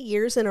 3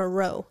 years in a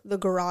row, the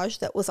garage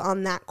that was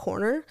on that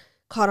corner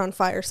caught on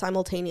fire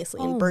simultaneously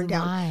and burned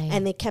down.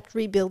 And they kept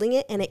rebuilding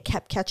it, and it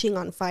kept catching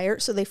on fire.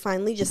 So they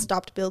finally just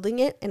stopped building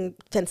it and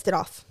fenced it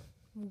off.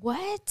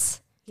 What?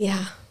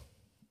 Yeah.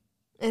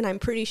 And I'm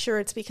pretty sure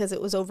it's because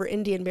it was over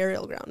Indian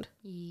burial ground.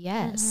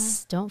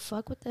 Yes. Don't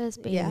fuck with this,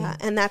 baby. Yeah.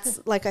 And that's,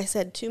 like I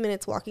said, 2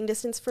 minutes walking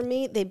distance from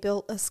me. They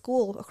built a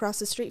school across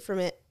the street from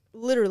it,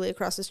 literally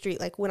across the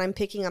street. Like when I'm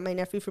picking up my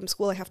nephew from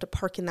school, I have to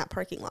park in that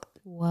parking lot.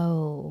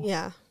 Whoa.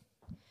 Yeah.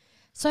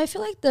 So I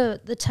feel like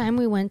the time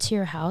we went to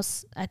your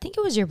house, I think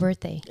it was your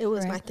birthday. It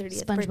was correct? my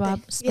 30th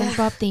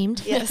SpongeBob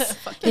themed. Yes.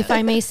 If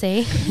I may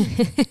say.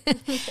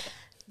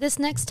 This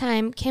next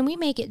time, can we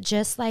make it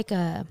just like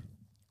a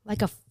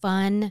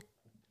fun,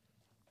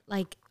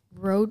 like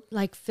road,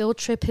 like field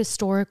trip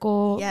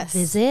historical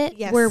visit?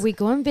 Yes. Where we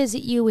go and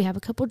visit you, we have a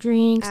couple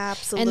drinks.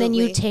 Absolutely. And then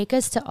you take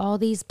us to all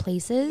these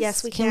places.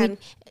 Yes, we can.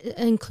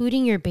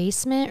 Including your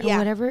basement or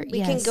whatever.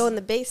 We can go in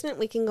the basement.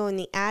 We can go in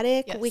the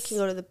attic. Yes. We can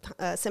go to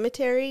the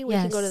cemetery. We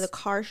can go to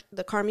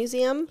the car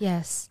museum.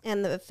 Yes.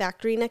 And the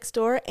factory next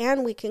door.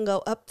 And we can go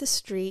up the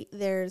street.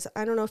 There's,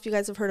 I don't know if you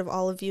guys have heard of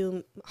Olive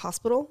View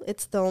Hospital.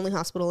 It's the only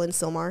hospital in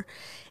Sylmar.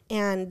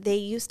 And they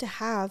used to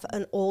have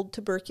an old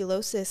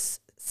tuberculosis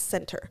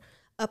center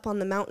up on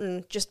the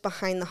mountain just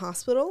behind the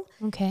hospital.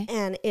 Okay.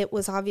 And it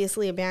was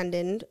obviously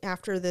abandoned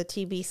after the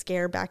TB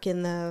scare back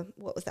in the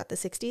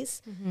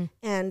 60s. Mm-hmm.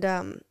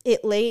 And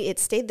it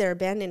stayed there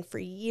abandoned for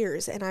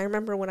years. And I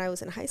remember when I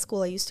was in high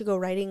school, I used to go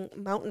riding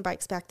mountain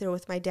bikes back there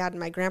with my dad and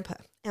my grandpa.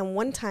 And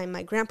one time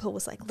my grandpa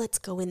was like, let's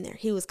go in there.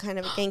 He was kind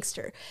of a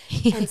gangster.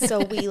 And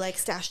so we like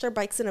stashed our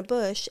bikes in a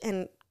bush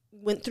and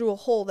went through a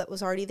hole that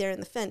was already there in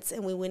the fence,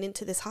 and we went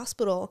into this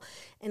hospital,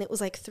 and it was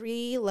like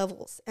 3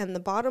 levels, and the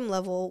bottom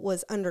level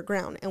was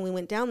underground, and we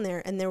went down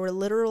there, and there were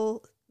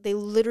they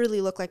literally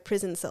looked like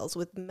prison cells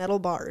with metal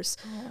bars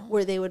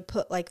where they would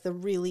put like the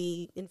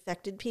really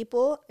infected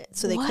people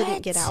so they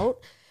couldn't get out.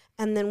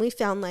 And then we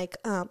found like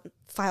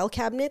file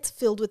cabinets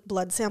filled with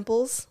blood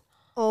samples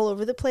all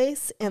over the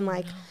place, and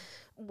like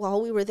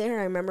while we were there,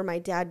 I remember my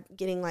dad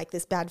getting like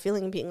this bad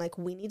feeling and being like,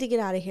 we need to get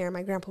out of here.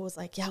 My grandpa was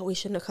like, yeah, we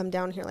shouldn't have come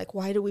down here. Like,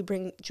 why do we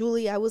bring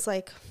Julie? I was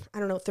like, I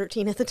don't know,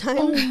 13 at the time.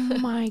 Oh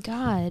my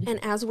God.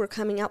 And as we're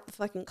coming out, the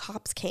fucking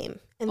cops came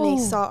and they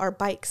saw our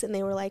bikes and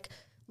they were like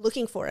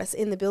looking for us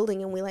in the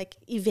building, and we like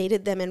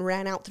evaded them and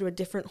ran out through a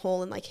different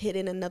hole and like hid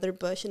in another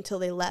bush until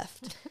they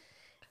left.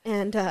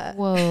 And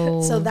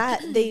whoa. So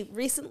that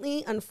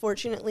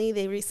unfortunately,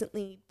 they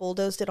recently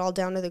bulldozed it all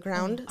down to the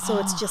ground. So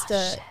it's just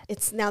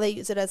it's now they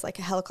use it as like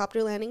a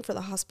helicopter landing for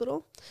the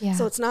hospital. Yeah.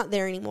 So it's not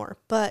there anymore,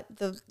 but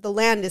the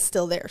land is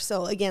still there.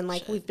 So again,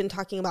 like we've been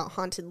talking about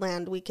haunted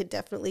land, we could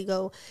definitely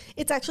go.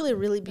 It's actually a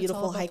really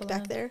beautiful hike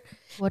back there.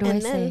 What do I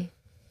say?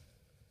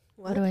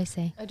 What do I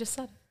say? I just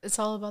said it's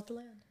all about the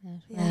land.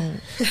 Yeah.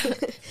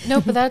 No,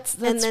 but that's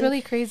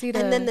really crazy.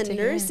 And then the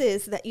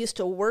nurses that used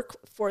to work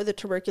for the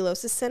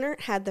tuberculosis center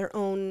had their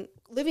own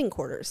living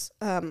quarters,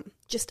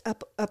 just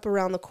up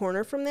around the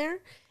corner from there,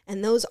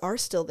 and those are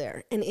still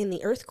there. And in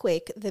the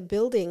earthquake, the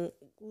building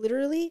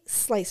literally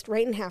sliced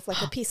right in half like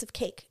a piece of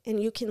cake,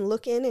 and you can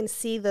look in and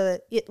see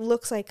it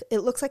looks like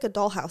a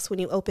dollhouse when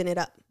you open it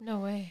up. No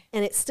way.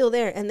 And it's still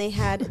there, and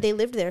they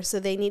lived there, so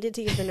they needed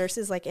to give the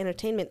nurses like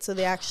entertainment, so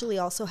they actually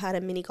also had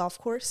a mini golf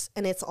course,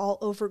 and it's all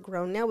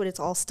overgrown now, but it's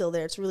all still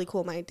there. It's really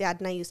cool. My dad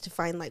and I used to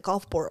find like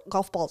golf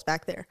balls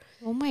back there.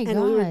 Oh my God.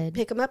 And we would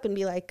pick them up and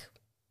be like,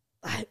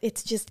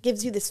 it just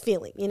gives you this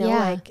feeling,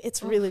 like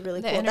it's really,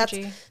 really cool.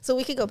 Energy. So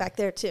we could go back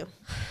there too.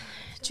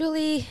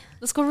 Julie,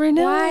 let's go right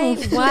now.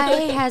 Why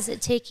has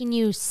it taken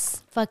you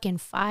fucking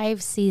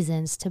 5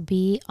 seasons to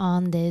be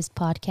on this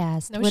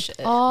podcast with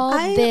all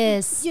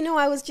this?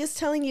 I was just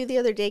telling you the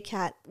other day,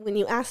 Kat, when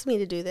you asked me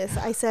to do this,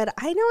 I said,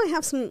 I know I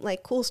have some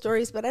like cool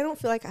stories, but I don't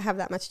feel like I have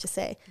that much to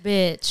say.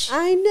 Bitch.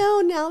 I know.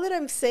 Now that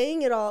I'm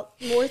saying it all,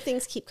 more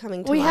things keep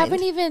coming to mind. We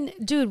haven't even,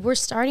 dude, we're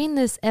starting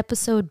this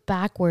episode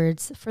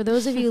backwards. For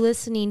those of you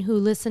listening who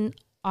listen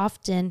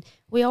often,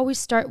 we always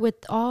start with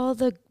all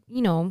the,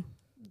 the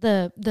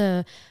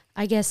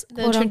I guess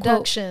the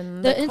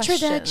introduction,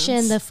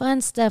 the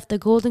fun stuff, the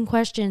golden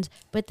questions.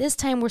 But this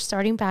time we're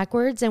starting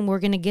backwards, and we're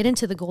going to get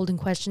into the golden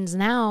questions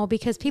now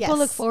because people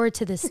look forward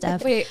to this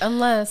stuff. Wait,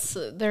 unless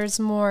there's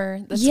more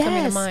that's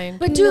coming to mind.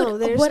 But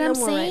dude, what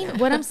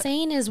I'm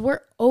saying is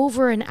we're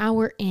over an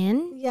hour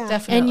in. Yeah,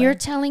 definitely. And you're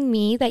telling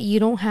me that you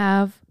don't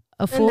have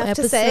a full enough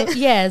episode. To say.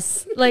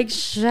 Yes, like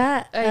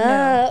shut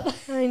up.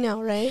 I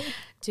know, right?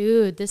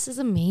 Dude, this is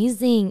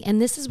amazing. And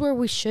this is where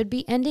we should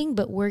be ending,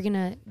 but we're going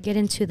to get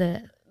into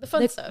the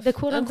fun stuff. The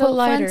quote unquote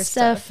fun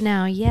stuff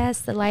now.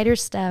 Yes, the lighter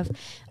stuff.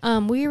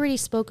 We already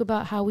spoke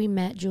about how we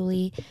met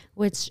Julie,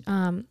 which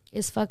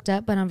is fucked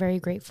up, but I'm very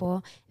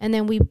grateful. And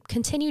then we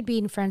continued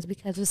being friends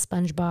because of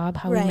SpongeBob,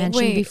 how we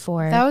mentioned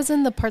before. That was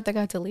in the part that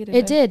got deleted.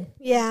 It did.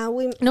 Yeah.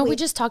 We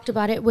just talked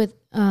about it with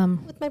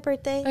my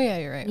birthday. Oh, yeah,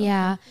 you're right.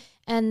 Yeah. Okay.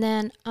 And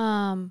then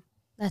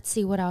let's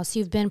see what else.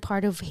 You've been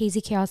part of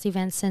Hazy Chaos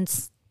events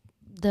since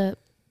the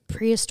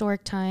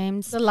prehistoric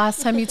times. The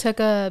last time you took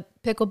a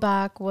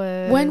pickleback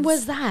was... When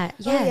was that?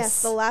 Yes. Oh,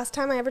 yes. The last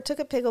time I ever took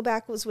a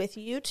pickleback was with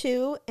you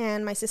two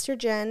and my sister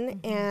Jen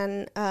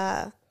and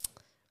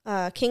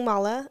King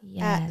Mala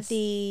at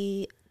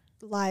the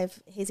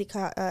live Hazy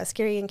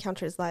Scary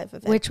Encounters live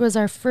event. Which was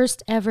our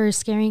first ever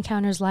Scary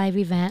Encounters live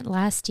event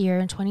last year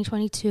in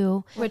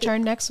 2022. Which our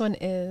next one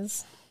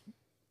is...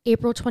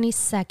 April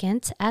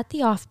 22nd at the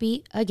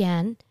Offbeat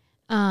again.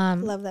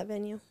 Love that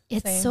venue.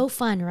 It's so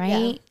fun,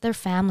 right? Yeah. They're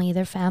family.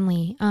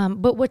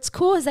 But what's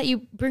cool is that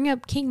you bring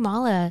up King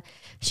Mala.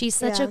 She's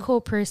such a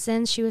cool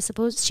person. She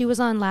was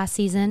on last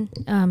season,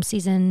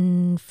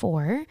 season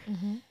 4.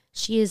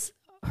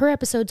 Mm-hmm. Her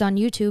episode's on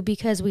YouTube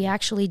because we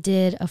actually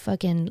did a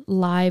fucking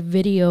live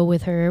video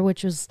with her,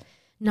 which was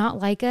not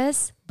like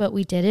us, but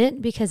we did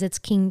it because it's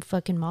King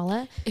fucking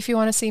Mala. If you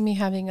want to see me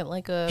having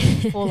like a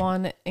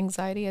full-on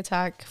anxiety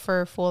attack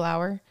for a full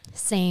hour,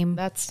 same.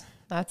 That's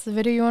the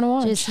video you want to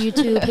watch. Just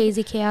YouTube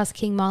Hazy Chaos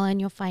King Mala and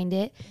you'll find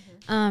it.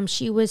 Mm-hmm.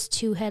 She was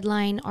to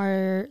headline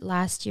our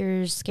last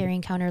year's Scary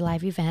Encounter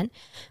live event,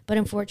 but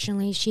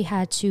unfortunately she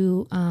had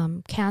to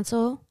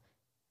cancel.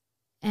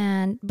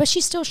 But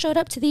she still showed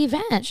up to the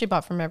event. She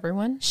bought from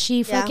everyone.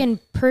 She fucking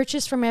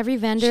purchased from every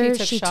vendor.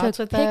 She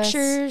took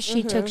pictures.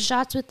 She took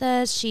shots with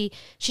us. She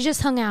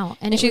just hung out.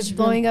 And she's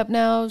blowing up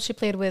now. She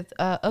played with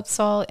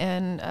Upsal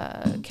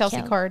and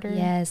Kelsey Carter.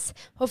 Yes.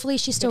 Hopefully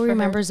she still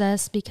remembers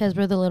us because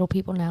we're the little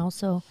people now.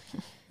 So,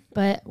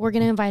 but we're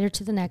going to invite her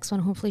to the next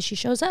one. Hopefully she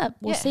shows up.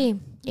 We'll see.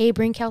 Hey,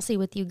 bring Kelsey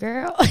with you,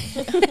 girl.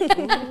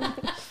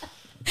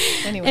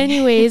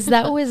 Anyways,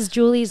 that was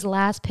Julie's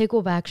last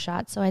pickleback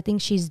shot. So I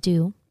think she's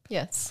due.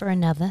 Yes. For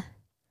another.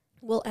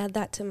 We'll add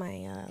that to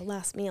my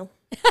last meal.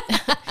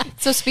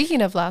 So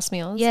speaking of last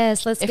meals.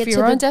 Yes, let's get to If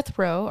you're on death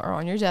row or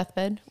on your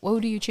deathbed,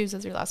 what do you choose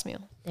as your last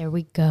meal? There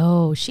we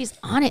go. She's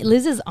on it.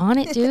 Liz is on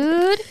it,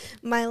 dude.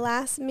 My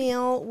last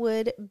meal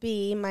would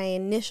be, my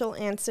initial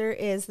answer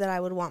is that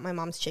I would want my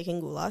mom's chicken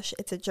goulash.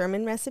 It's a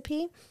German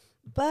recipe.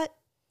 But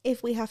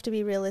if we have to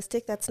be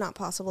realistic, that's not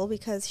possible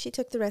because she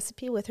took the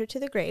recipe with her to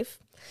the grave.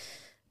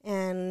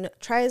 And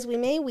try as we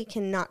may, we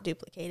cannot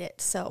duplicate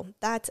it. So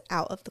that's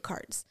out of the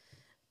cards.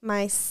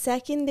 My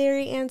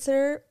secondary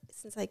answer,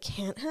 since I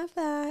can't have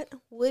that,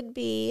 would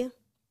be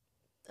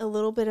a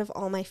little bit of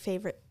all my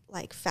favorite,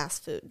 like,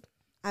 fast food.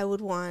 I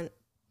would want,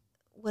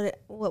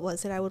 what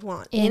was it? I would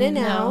want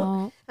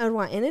In-N-Out. I would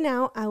want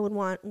In-N-Out. I would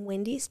want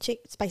Wendy's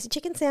spicy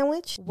chicken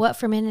sandwich. What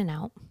from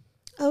In-N-Out?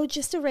 Oh,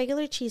 just a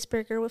regular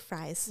cheeseburger with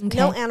fries. Okay.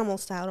 No animal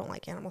style. I don't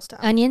like animal style.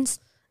 Onions?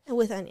 And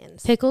with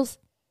onions. Pickles?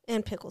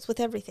 And pickles, with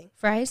everything.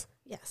 Fries?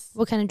 Yes.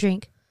 What kind of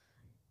drink?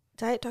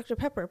 Diet Dr.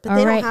 Pepper. But All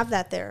they right. don't have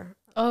that there.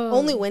 Oh.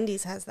 Only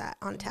Wendy's has that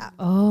on tap.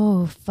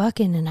 Oh,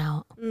 fucking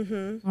In-N-Out.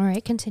 Mm-hmm. All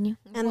right, continue.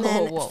 And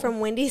then from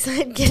Wendy's,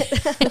 I'd get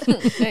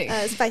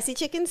a spicy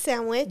chicken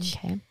sandwich.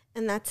 Okay.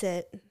 And that's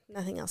it.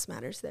 Nothing else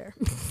matters there.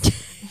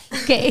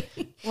 Okay.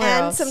 Where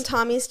and else? some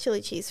Tommy's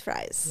chili cheese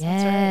fries.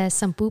 Yes,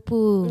 some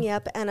poo-poo.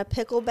 Yep. And a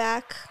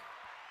pickleback.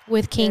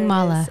 With King There it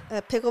Mala. is.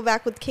 A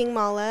pickleback with King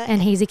Mala.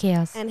 And Hazy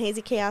Chaos. And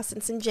Hazy Chaos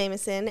and some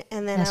Jameson.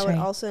 And then That's I would right.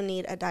 also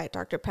need a Diet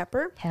Dr.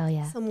 Pepper. Hell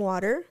yeah. Some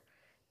water.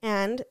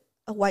 And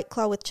a White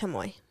Claw with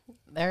chamoy.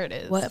 There it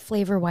is. What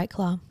flavor White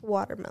Claw?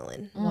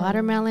 Watermelon.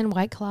 Watermelon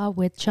White Claw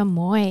with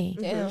chamoy.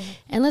 Damn.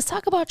 And let's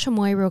talk about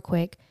chamoy real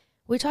quick.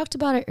 We talked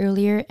about it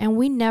earlier, and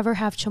we never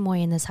have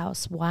chamoy in this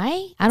house.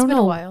 Why? I don't been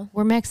know. a while.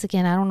 We're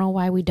Mexican. I don't know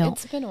why we don't.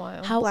 It's been a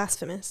while. How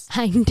Blasphemous.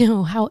 I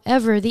know.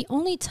 However, the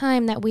only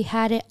time that we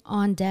had it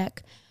on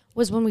deck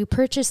was when we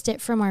purchased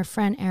it from our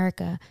friend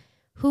Erica,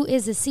 who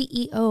is the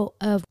CEO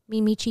of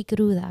Mimichi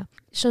Cruda.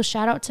 So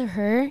shout out to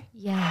her.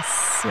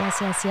 Yes, yes,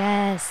 yes,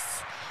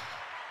 yes.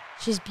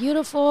 She's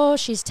beautiful.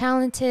 She's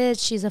talented.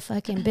 She's a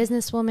fucking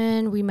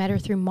businesswoman. We met her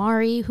through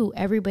Mari, who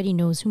everybody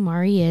knows who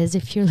Mari is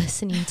if you're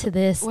listening to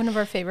this. One of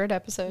our favorite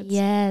episodes.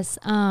 Yes.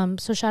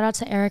 So shout out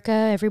to Erica.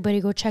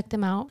 Everybody go check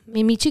them out.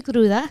 Mimichi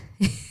Cruda.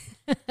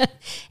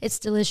 It's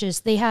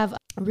delicious. They have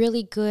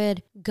really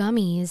good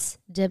gummies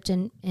dipped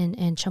in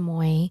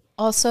chamoy.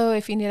 Also,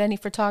 if you need any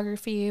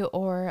photography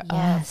or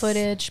Yes.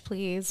 footage,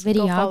 please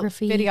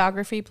Videography.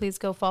 videography, please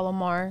go follow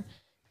Mar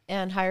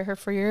and hire her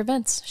for your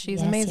events. She's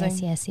Yes, amazing.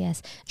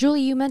 Yes.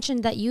 Julie, you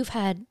mentioned that you've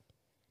had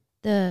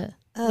the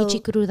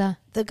Michi Cruda.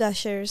 The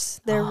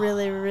Gushers. They're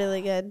really,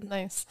 really good.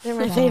 Nice. They're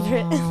my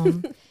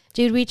favorite.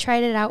 Dude, we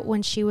tried it out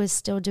when she was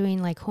still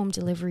doing like home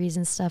deliveries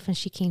and stuff, and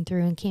she came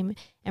through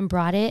and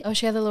brought it. Oh,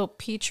 she had the little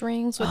peach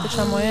rings with the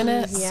chamoy in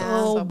it. Yeah.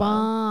 So bomb.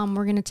 bomb.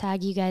 We're gonna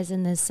tag you guys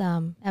in this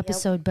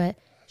episode, but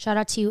shout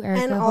out to you,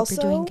 Erica. And Hope you're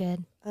doing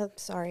also- good.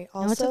 Sorry.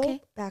 No, it's Also,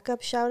 okay.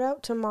 backup shout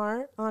out to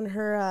Mar on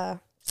her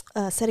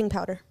setting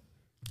powder.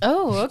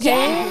 Oh, okay.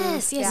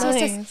 Yes.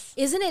 Nice.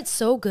 Isn't it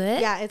so good?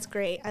 Yeah, it's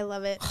great. I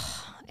love it.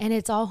 And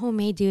it's all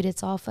homemade, dude.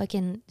 It's all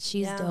fucking.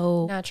 She's Yeah.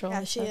 dope. Natural.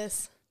 Yeah, she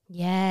is.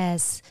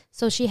 Yes.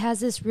 So she has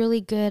this really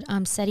good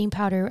setting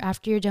powder.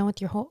 After you're done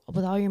with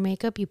with all your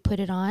makeup, you put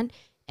it on,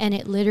 and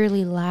it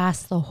literally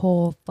lasts the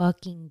whole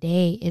fucking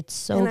day. It's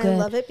so and good. I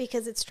love it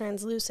because it's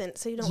translucent,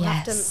 so you don't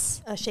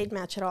Yes. have to shade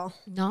match at all.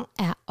 Not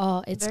at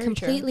all. It's Very true.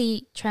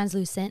 completely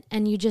translucent,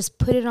 and you just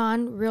put it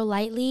on real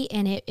lightly,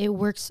 and it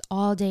works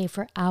all day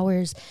for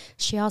hours.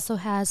 She also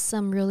has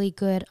some really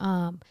good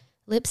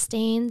lip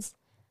stains.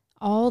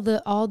 All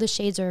the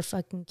shades are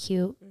fucking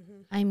cute.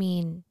 I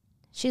mean,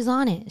 she's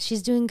on it.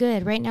 She's doing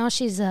good right now.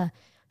 She's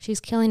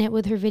killing it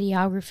with her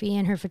videography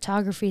and her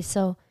photography.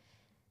 So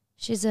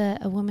she's a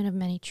woman of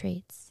many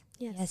traits.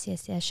 Yes.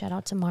 Shout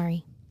out to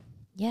Mari.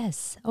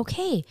 Yes.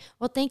 Okay.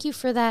 Well, thank you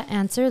for that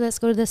answer. Let's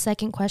go to the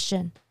second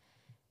question.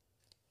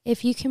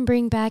 If you can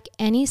bring back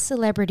any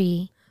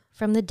celebrity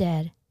from the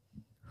dead,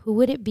 who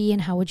would it be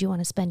and how would you want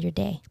to spend your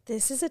day?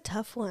 This is a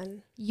tough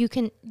one. You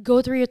can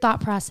go through your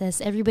thought process.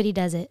 Everybody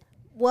does it.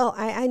 Well,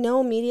 I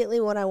know immediately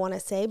what I want to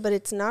say, but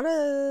it's not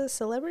a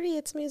celebrity,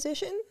 it's a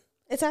musician.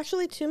 It's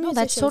actually two musicians. No,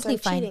 that's totally I'm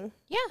fine. cheating.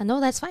 Yeah, no,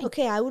 that's fine.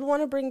 Okay, I would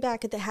want to bring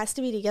back, it has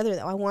to be together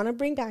though. I want to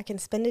bring back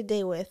and spend a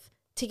day with,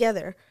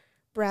 together,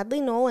 Bradley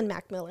Knoll and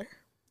Mac Miller.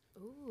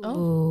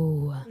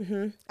 Ooh.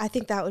 I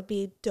think that would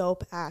be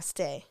dope ass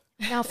day.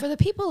 Now, for the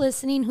people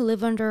listening who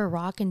live under a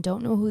rock and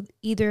don't know who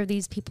either of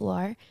these people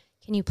are,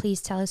 can you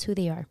please tell us who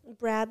they are?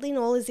 Bradley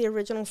Knoll is the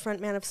original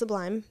frontman of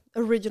Sublime.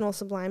 Original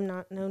Sublime,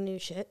 not no new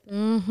shit.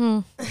 Mm-hmm.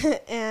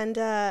 And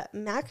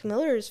Mac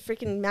Miller is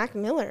freaking Mac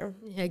Miller.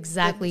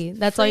 Exactly.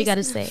 That's all you got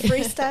to say.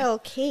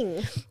 Freestyle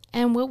king.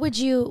 And why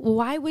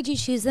would you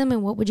choose them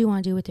and what would you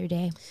want to do with your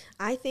day?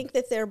 I think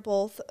that they're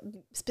both,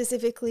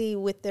 specifically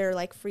with their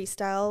like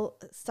freestyle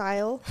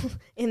style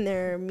in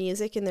their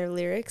music and their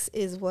lyrics,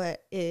 is what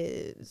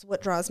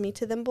draws me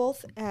to them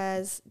both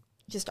as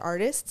just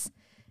artists.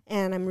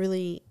 And I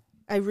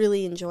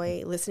really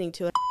enjoy listening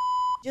to it.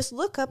 Just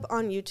look up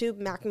on YouTube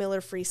Mac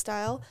Miller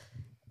freestyle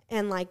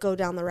and like go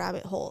down the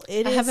rabbit hole.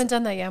 I haven't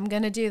done that yet. I'm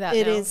going to do that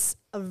It now. is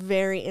a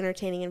very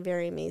entertaining and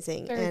very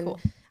amazing. Very and cool.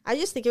 I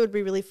just think it would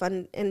be really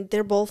fun. And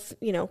they're both,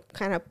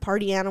 kind of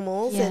party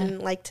animals Yeah. and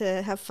like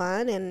to have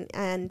fun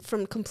and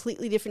from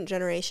completely different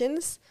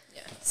generations.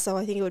 Yeah. So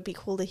I think it would be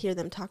cool to hear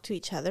them talk to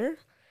each other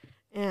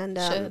and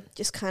Should.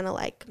 just kind of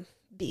like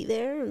be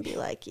there and be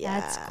like, yeah,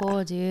 That's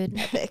cool, dude.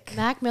 epic.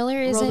 Mac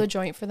Miller is Roll the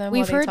joint for them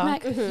we've while heard they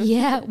talk. Mac,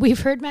 yeah, we've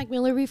heard Mac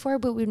Miller before,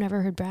 but we've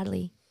never heard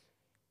Bradley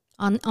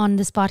on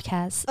this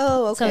podcast.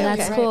 Oh, okay. So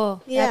that's okay.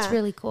 cool. Yeah. That's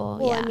really cool.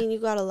 Well, yeah, I mean, you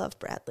gotta love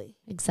Bradley.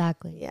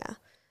 exactly. Yeah,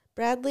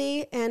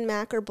 Bradley and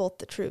Mac are both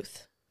the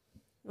truth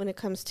when it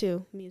comes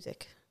to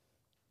music.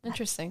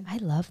 Interesting. I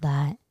love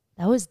that.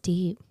 That was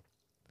deep.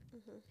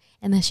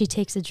 And then she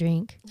takes a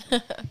drink.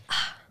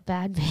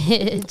 Bad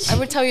bitch. I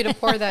would tell you to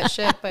pour that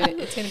shit, but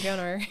it's gonna be on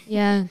our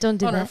Yeah, don't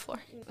do on our that. floor.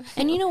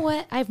 And you know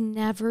what? I've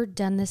never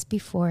done this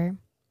before,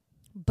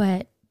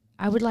 but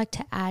I would like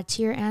to add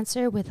to your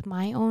answer with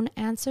my own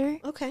answer.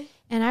 Okay.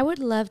 And I would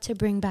love to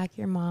bring back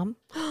your mom.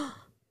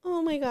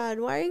 Oh my God,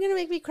 why are you gonna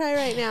make me cry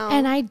right now?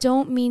 And I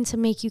don't mean to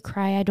make you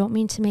cry. I don't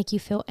mean to make you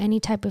feel any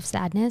type of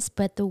sadness,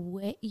 but the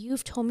way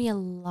you've told me a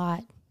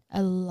lot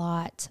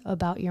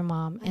about your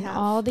mom in have.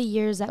 all the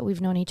years that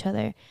we've known each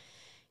other.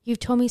 You've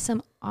told me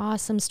some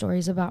awesome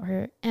stories about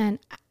her. And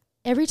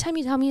every time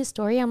you tell me a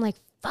story, I'm like,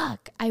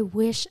 fuck, I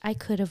wish I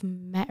could have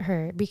met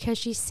her because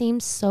she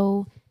seems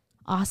so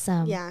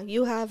awesome. Yeah,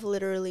 you have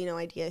literally no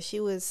idea. She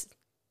was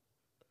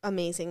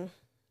amazing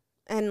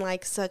and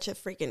like such a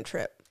freaking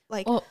trip.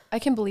 Like, Well, I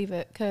can believe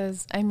it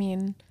because I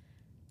mean,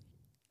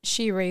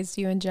 she raised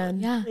you and Jen.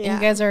 Yeah. And Yeah.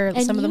 you guys are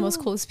And some of the you- most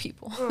close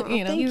people. Aw,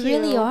 you know, thank You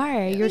really you.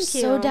 are. You're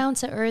Thank so you. down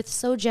to earth,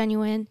 so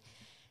genuine.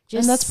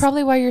 and that's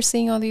probably why you're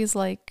seeing all these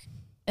like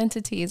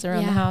entities around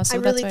the Yeah. house. So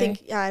I really that's why,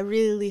 think, I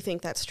really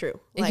think that's true.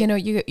 you know,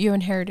 you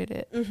inherited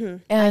it. I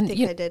And think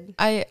you, I did.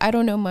 I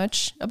don't know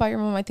much about your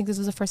mom. I think this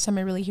is the first time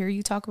I really hear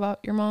you talk about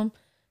your mom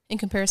in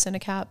comparison to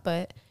Kat,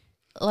 but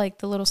like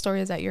the little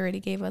stories that you already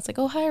gave us, like,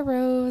 oh, hi,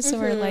 Rose,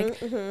 or like,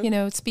 you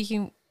know,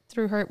 speaking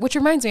through her, which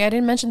reminds me, I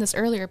didn't mention this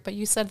earlier, but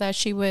you said that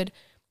she would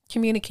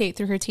communicate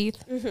through her teeth,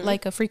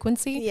 like a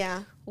frequency.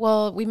 Yeah.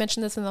 Well, we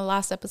mentioned this in the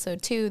last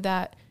episode too,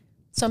 that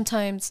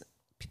sometimes,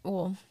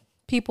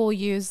 people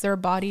use their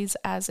bodies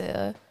as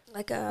a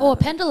Like a, a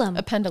pendulum.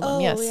 pendulum. oh,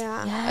 Yes.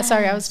 yeah.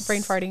 Sorry, I was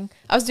brain farting.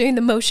 I was doing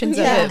the motions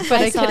Yeah, of it,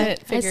 but I I saw couldn't it.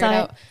 I figure it saw it.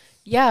 out.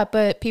 Yeah,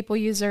 but people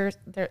use their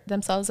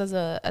themselves as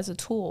a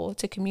tool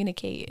to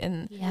communicate,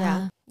 and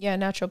Yeah.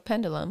 natural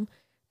pendulum.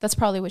 That's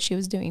probably what she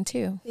was doing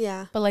too,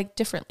 Yeah. but like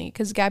differently.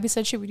 Because Gabby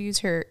said she would use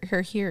her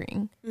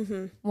hearing.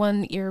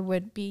 One ear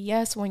would be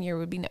yes, one ear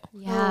would be no.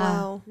 Yeah.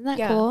 wow. Isn't that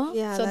Yeah. cool?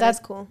 Yeah, So that's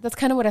cool. That's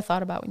kind of what I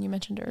thought about when you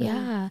mentioned her.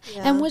 Yeah.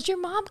 Yeah. And was your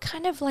mom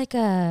kind of like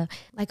a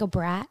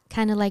brat,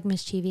 kind of like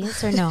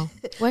mischievous, or no?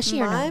 Was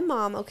she or My no?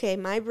 mom, okay,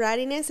 my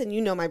brattiness, and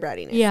you know my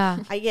brattiness. Yeah.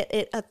 I get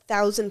it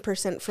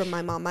 1,000% from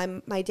my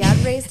mom. My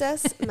dad raised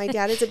us. My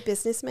dad is a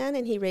businessman,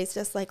 and he raised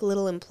us like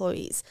little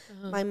employees.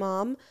 My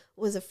mom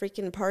was a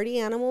freaking party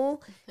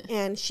animal,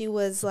 and she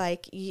was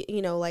like,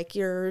 you know, like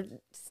your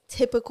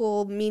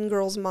typical mean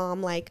girls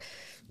mom, like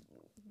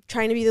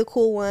trying to be the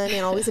cool one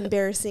and always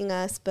embarrassing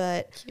us.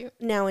 But Cute.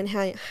 now in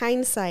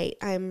hindsight,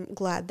 I'm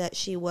glad that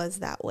she was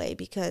that way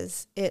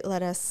because it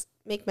let us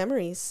make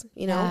memories,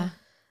 you know? Yeah.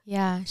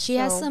 Yeah. She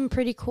has So- some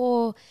pretty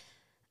cool,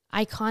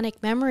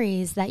 iconic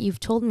memories that you've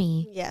told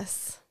me.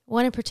 Yes.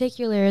 One in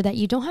particular that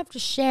you don't have to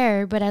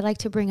share, but I'd like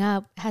to bring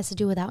up has to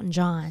do with Elton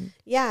John.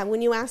 Yeah,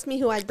 when you asked me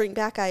who I'd bring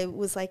back, I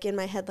was like in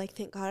my head, like,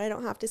 thank God I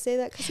don't have to say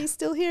that because he's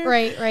still here.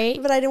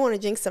 Right. But I didn't want to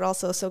jinx it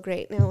also, so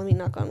great. Now let me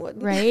knock on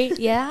wood. Right.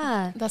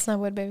 Yeah. That's not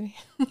wood, baby.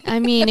 I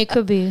mean, it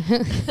could be.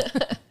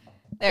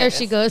 There it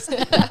she is. goes.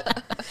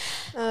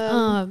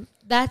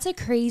 That's a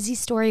crazy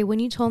story. When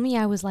you told me,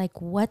 I was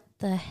like, what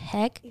the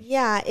heck?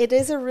 Yeah, it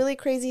is a really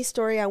crazy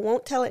story. I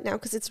won't tell it now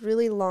because it's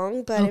really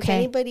long, but if Okay.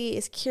 anybody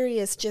is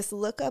curious, just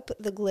look up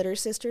the Glitter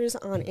Sisters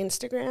on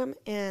Instagram,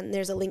 and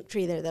there's a link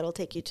tree there that'll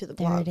take you to the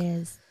There blog. it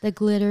is. The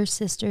Glitter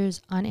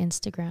Sisters on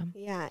Instagram.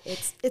 Yeah,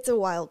 it's a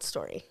wild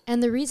story.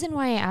 And the reason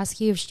why I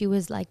asked you if she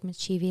was like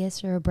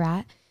mischievous or a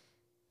brat,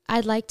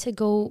 I'd like to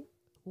go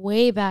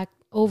way back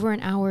over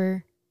an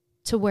hour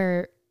to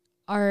where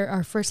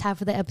our first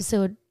half of the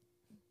episode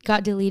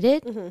got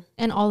deleted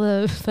and all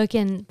the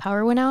fucking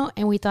power went out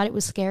and we thought it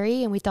was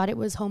scary and we thought it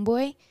was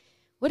Homeboy.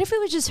 What if it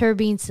was just her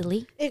being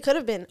silly? It could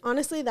have been.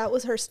 Honestly, that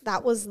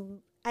was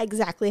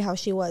exactly how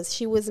she was.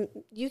 She was,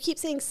 you keep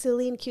saying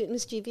silly and cute and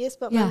mischievous,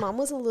 but my Yeah. mom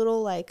was a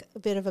little like a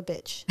bit of a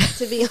bitch,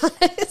 to be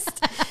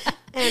honest.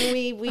 And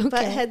we butt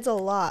Okay. heads a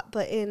lot,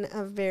 but in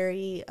a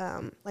very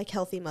like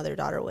healthy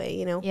mother-daughter way,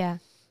 you know? Yeah.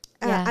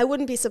 Yeah. I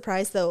wouldn't be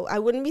surprised though. I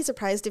wouldn't be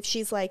surprised if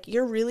she's like,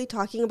 you're really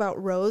talking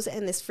about Rose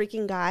and this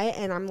freaking guy,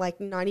 and I'm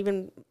like not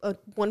even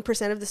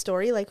 1% of the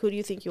story. Like, who do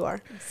you think you are?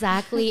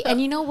 Exactly.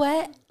 And you know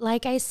what?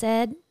 Like I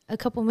said a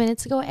couple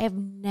minutes ago, I've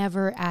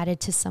never added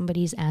to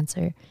somebody's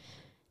answer.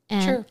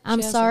 And True. I'm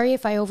She hasn't. sorry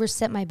if I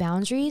overstepped my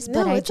boundaries,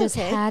 but No, I it's just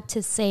okay. had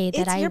to say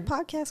that It's your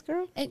podcast,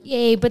 girl.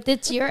 Yay, but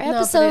it's your No, but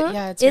episode.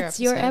 it's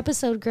your your episode.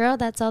 episode, girl.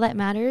 That's all that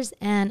matters.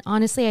 And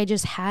honestly,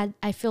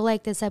 I feel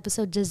like this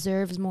episode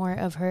deserves more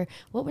of her.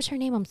 What was her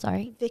name? I'm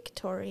sorry.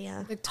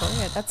 Victoria.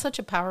 Victoria. That's such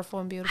a powerful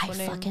and I beautiful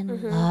name.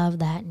 fucking love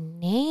that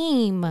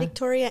name.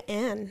 Victoria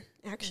Ann,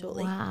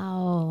 actually.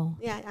 Wow.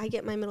 Yeah, I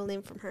get my middle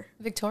name from her.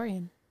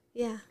 Victorian.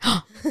 Yeah.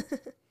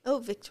 Oh,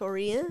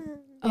 Victoria.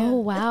 Oh,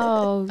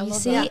 wow. You love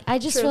see, that. I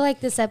just True. feel like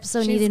this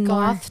episode She's needed more.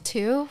 goth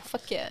too.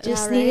 Fuck yeah.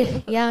 Just Yeah,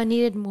 right. needed,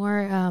 needed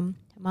more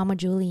Mama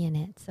Julie in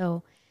it.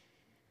 So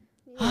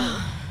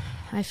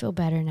I feel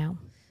better now.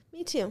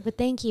 Me too. But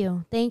thank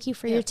you. Thank you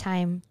for your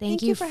time.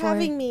 Thank you for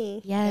having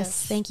me.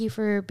 Yes. Thank you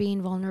for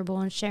being vulnerable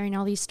and sharing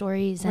all these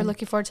stories. We're And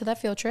looking forward to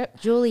that field trip.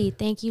 Julie,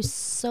 thank you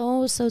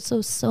so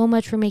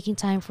much for making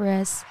time for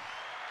us.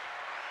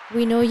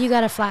 We know you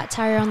got a flat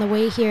tire on the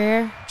way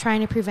here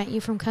trying to prevent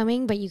you from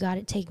coming, but you got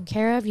it taken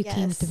care of. You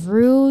came Yes.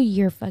 through.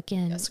 You're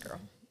fucking, Yes,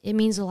 girl. it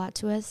means a lot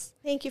to us.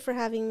 Thank you for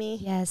having me.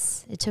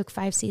 Yes. It took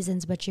 5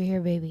 seasons, but you're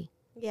here, baby.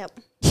 Yep.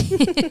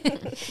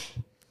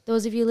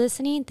 Those of you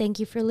listening, thank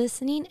you for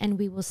listening, and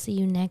we will see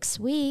you next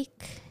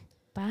week.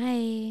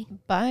 Bye.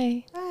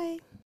 Bye. Bye.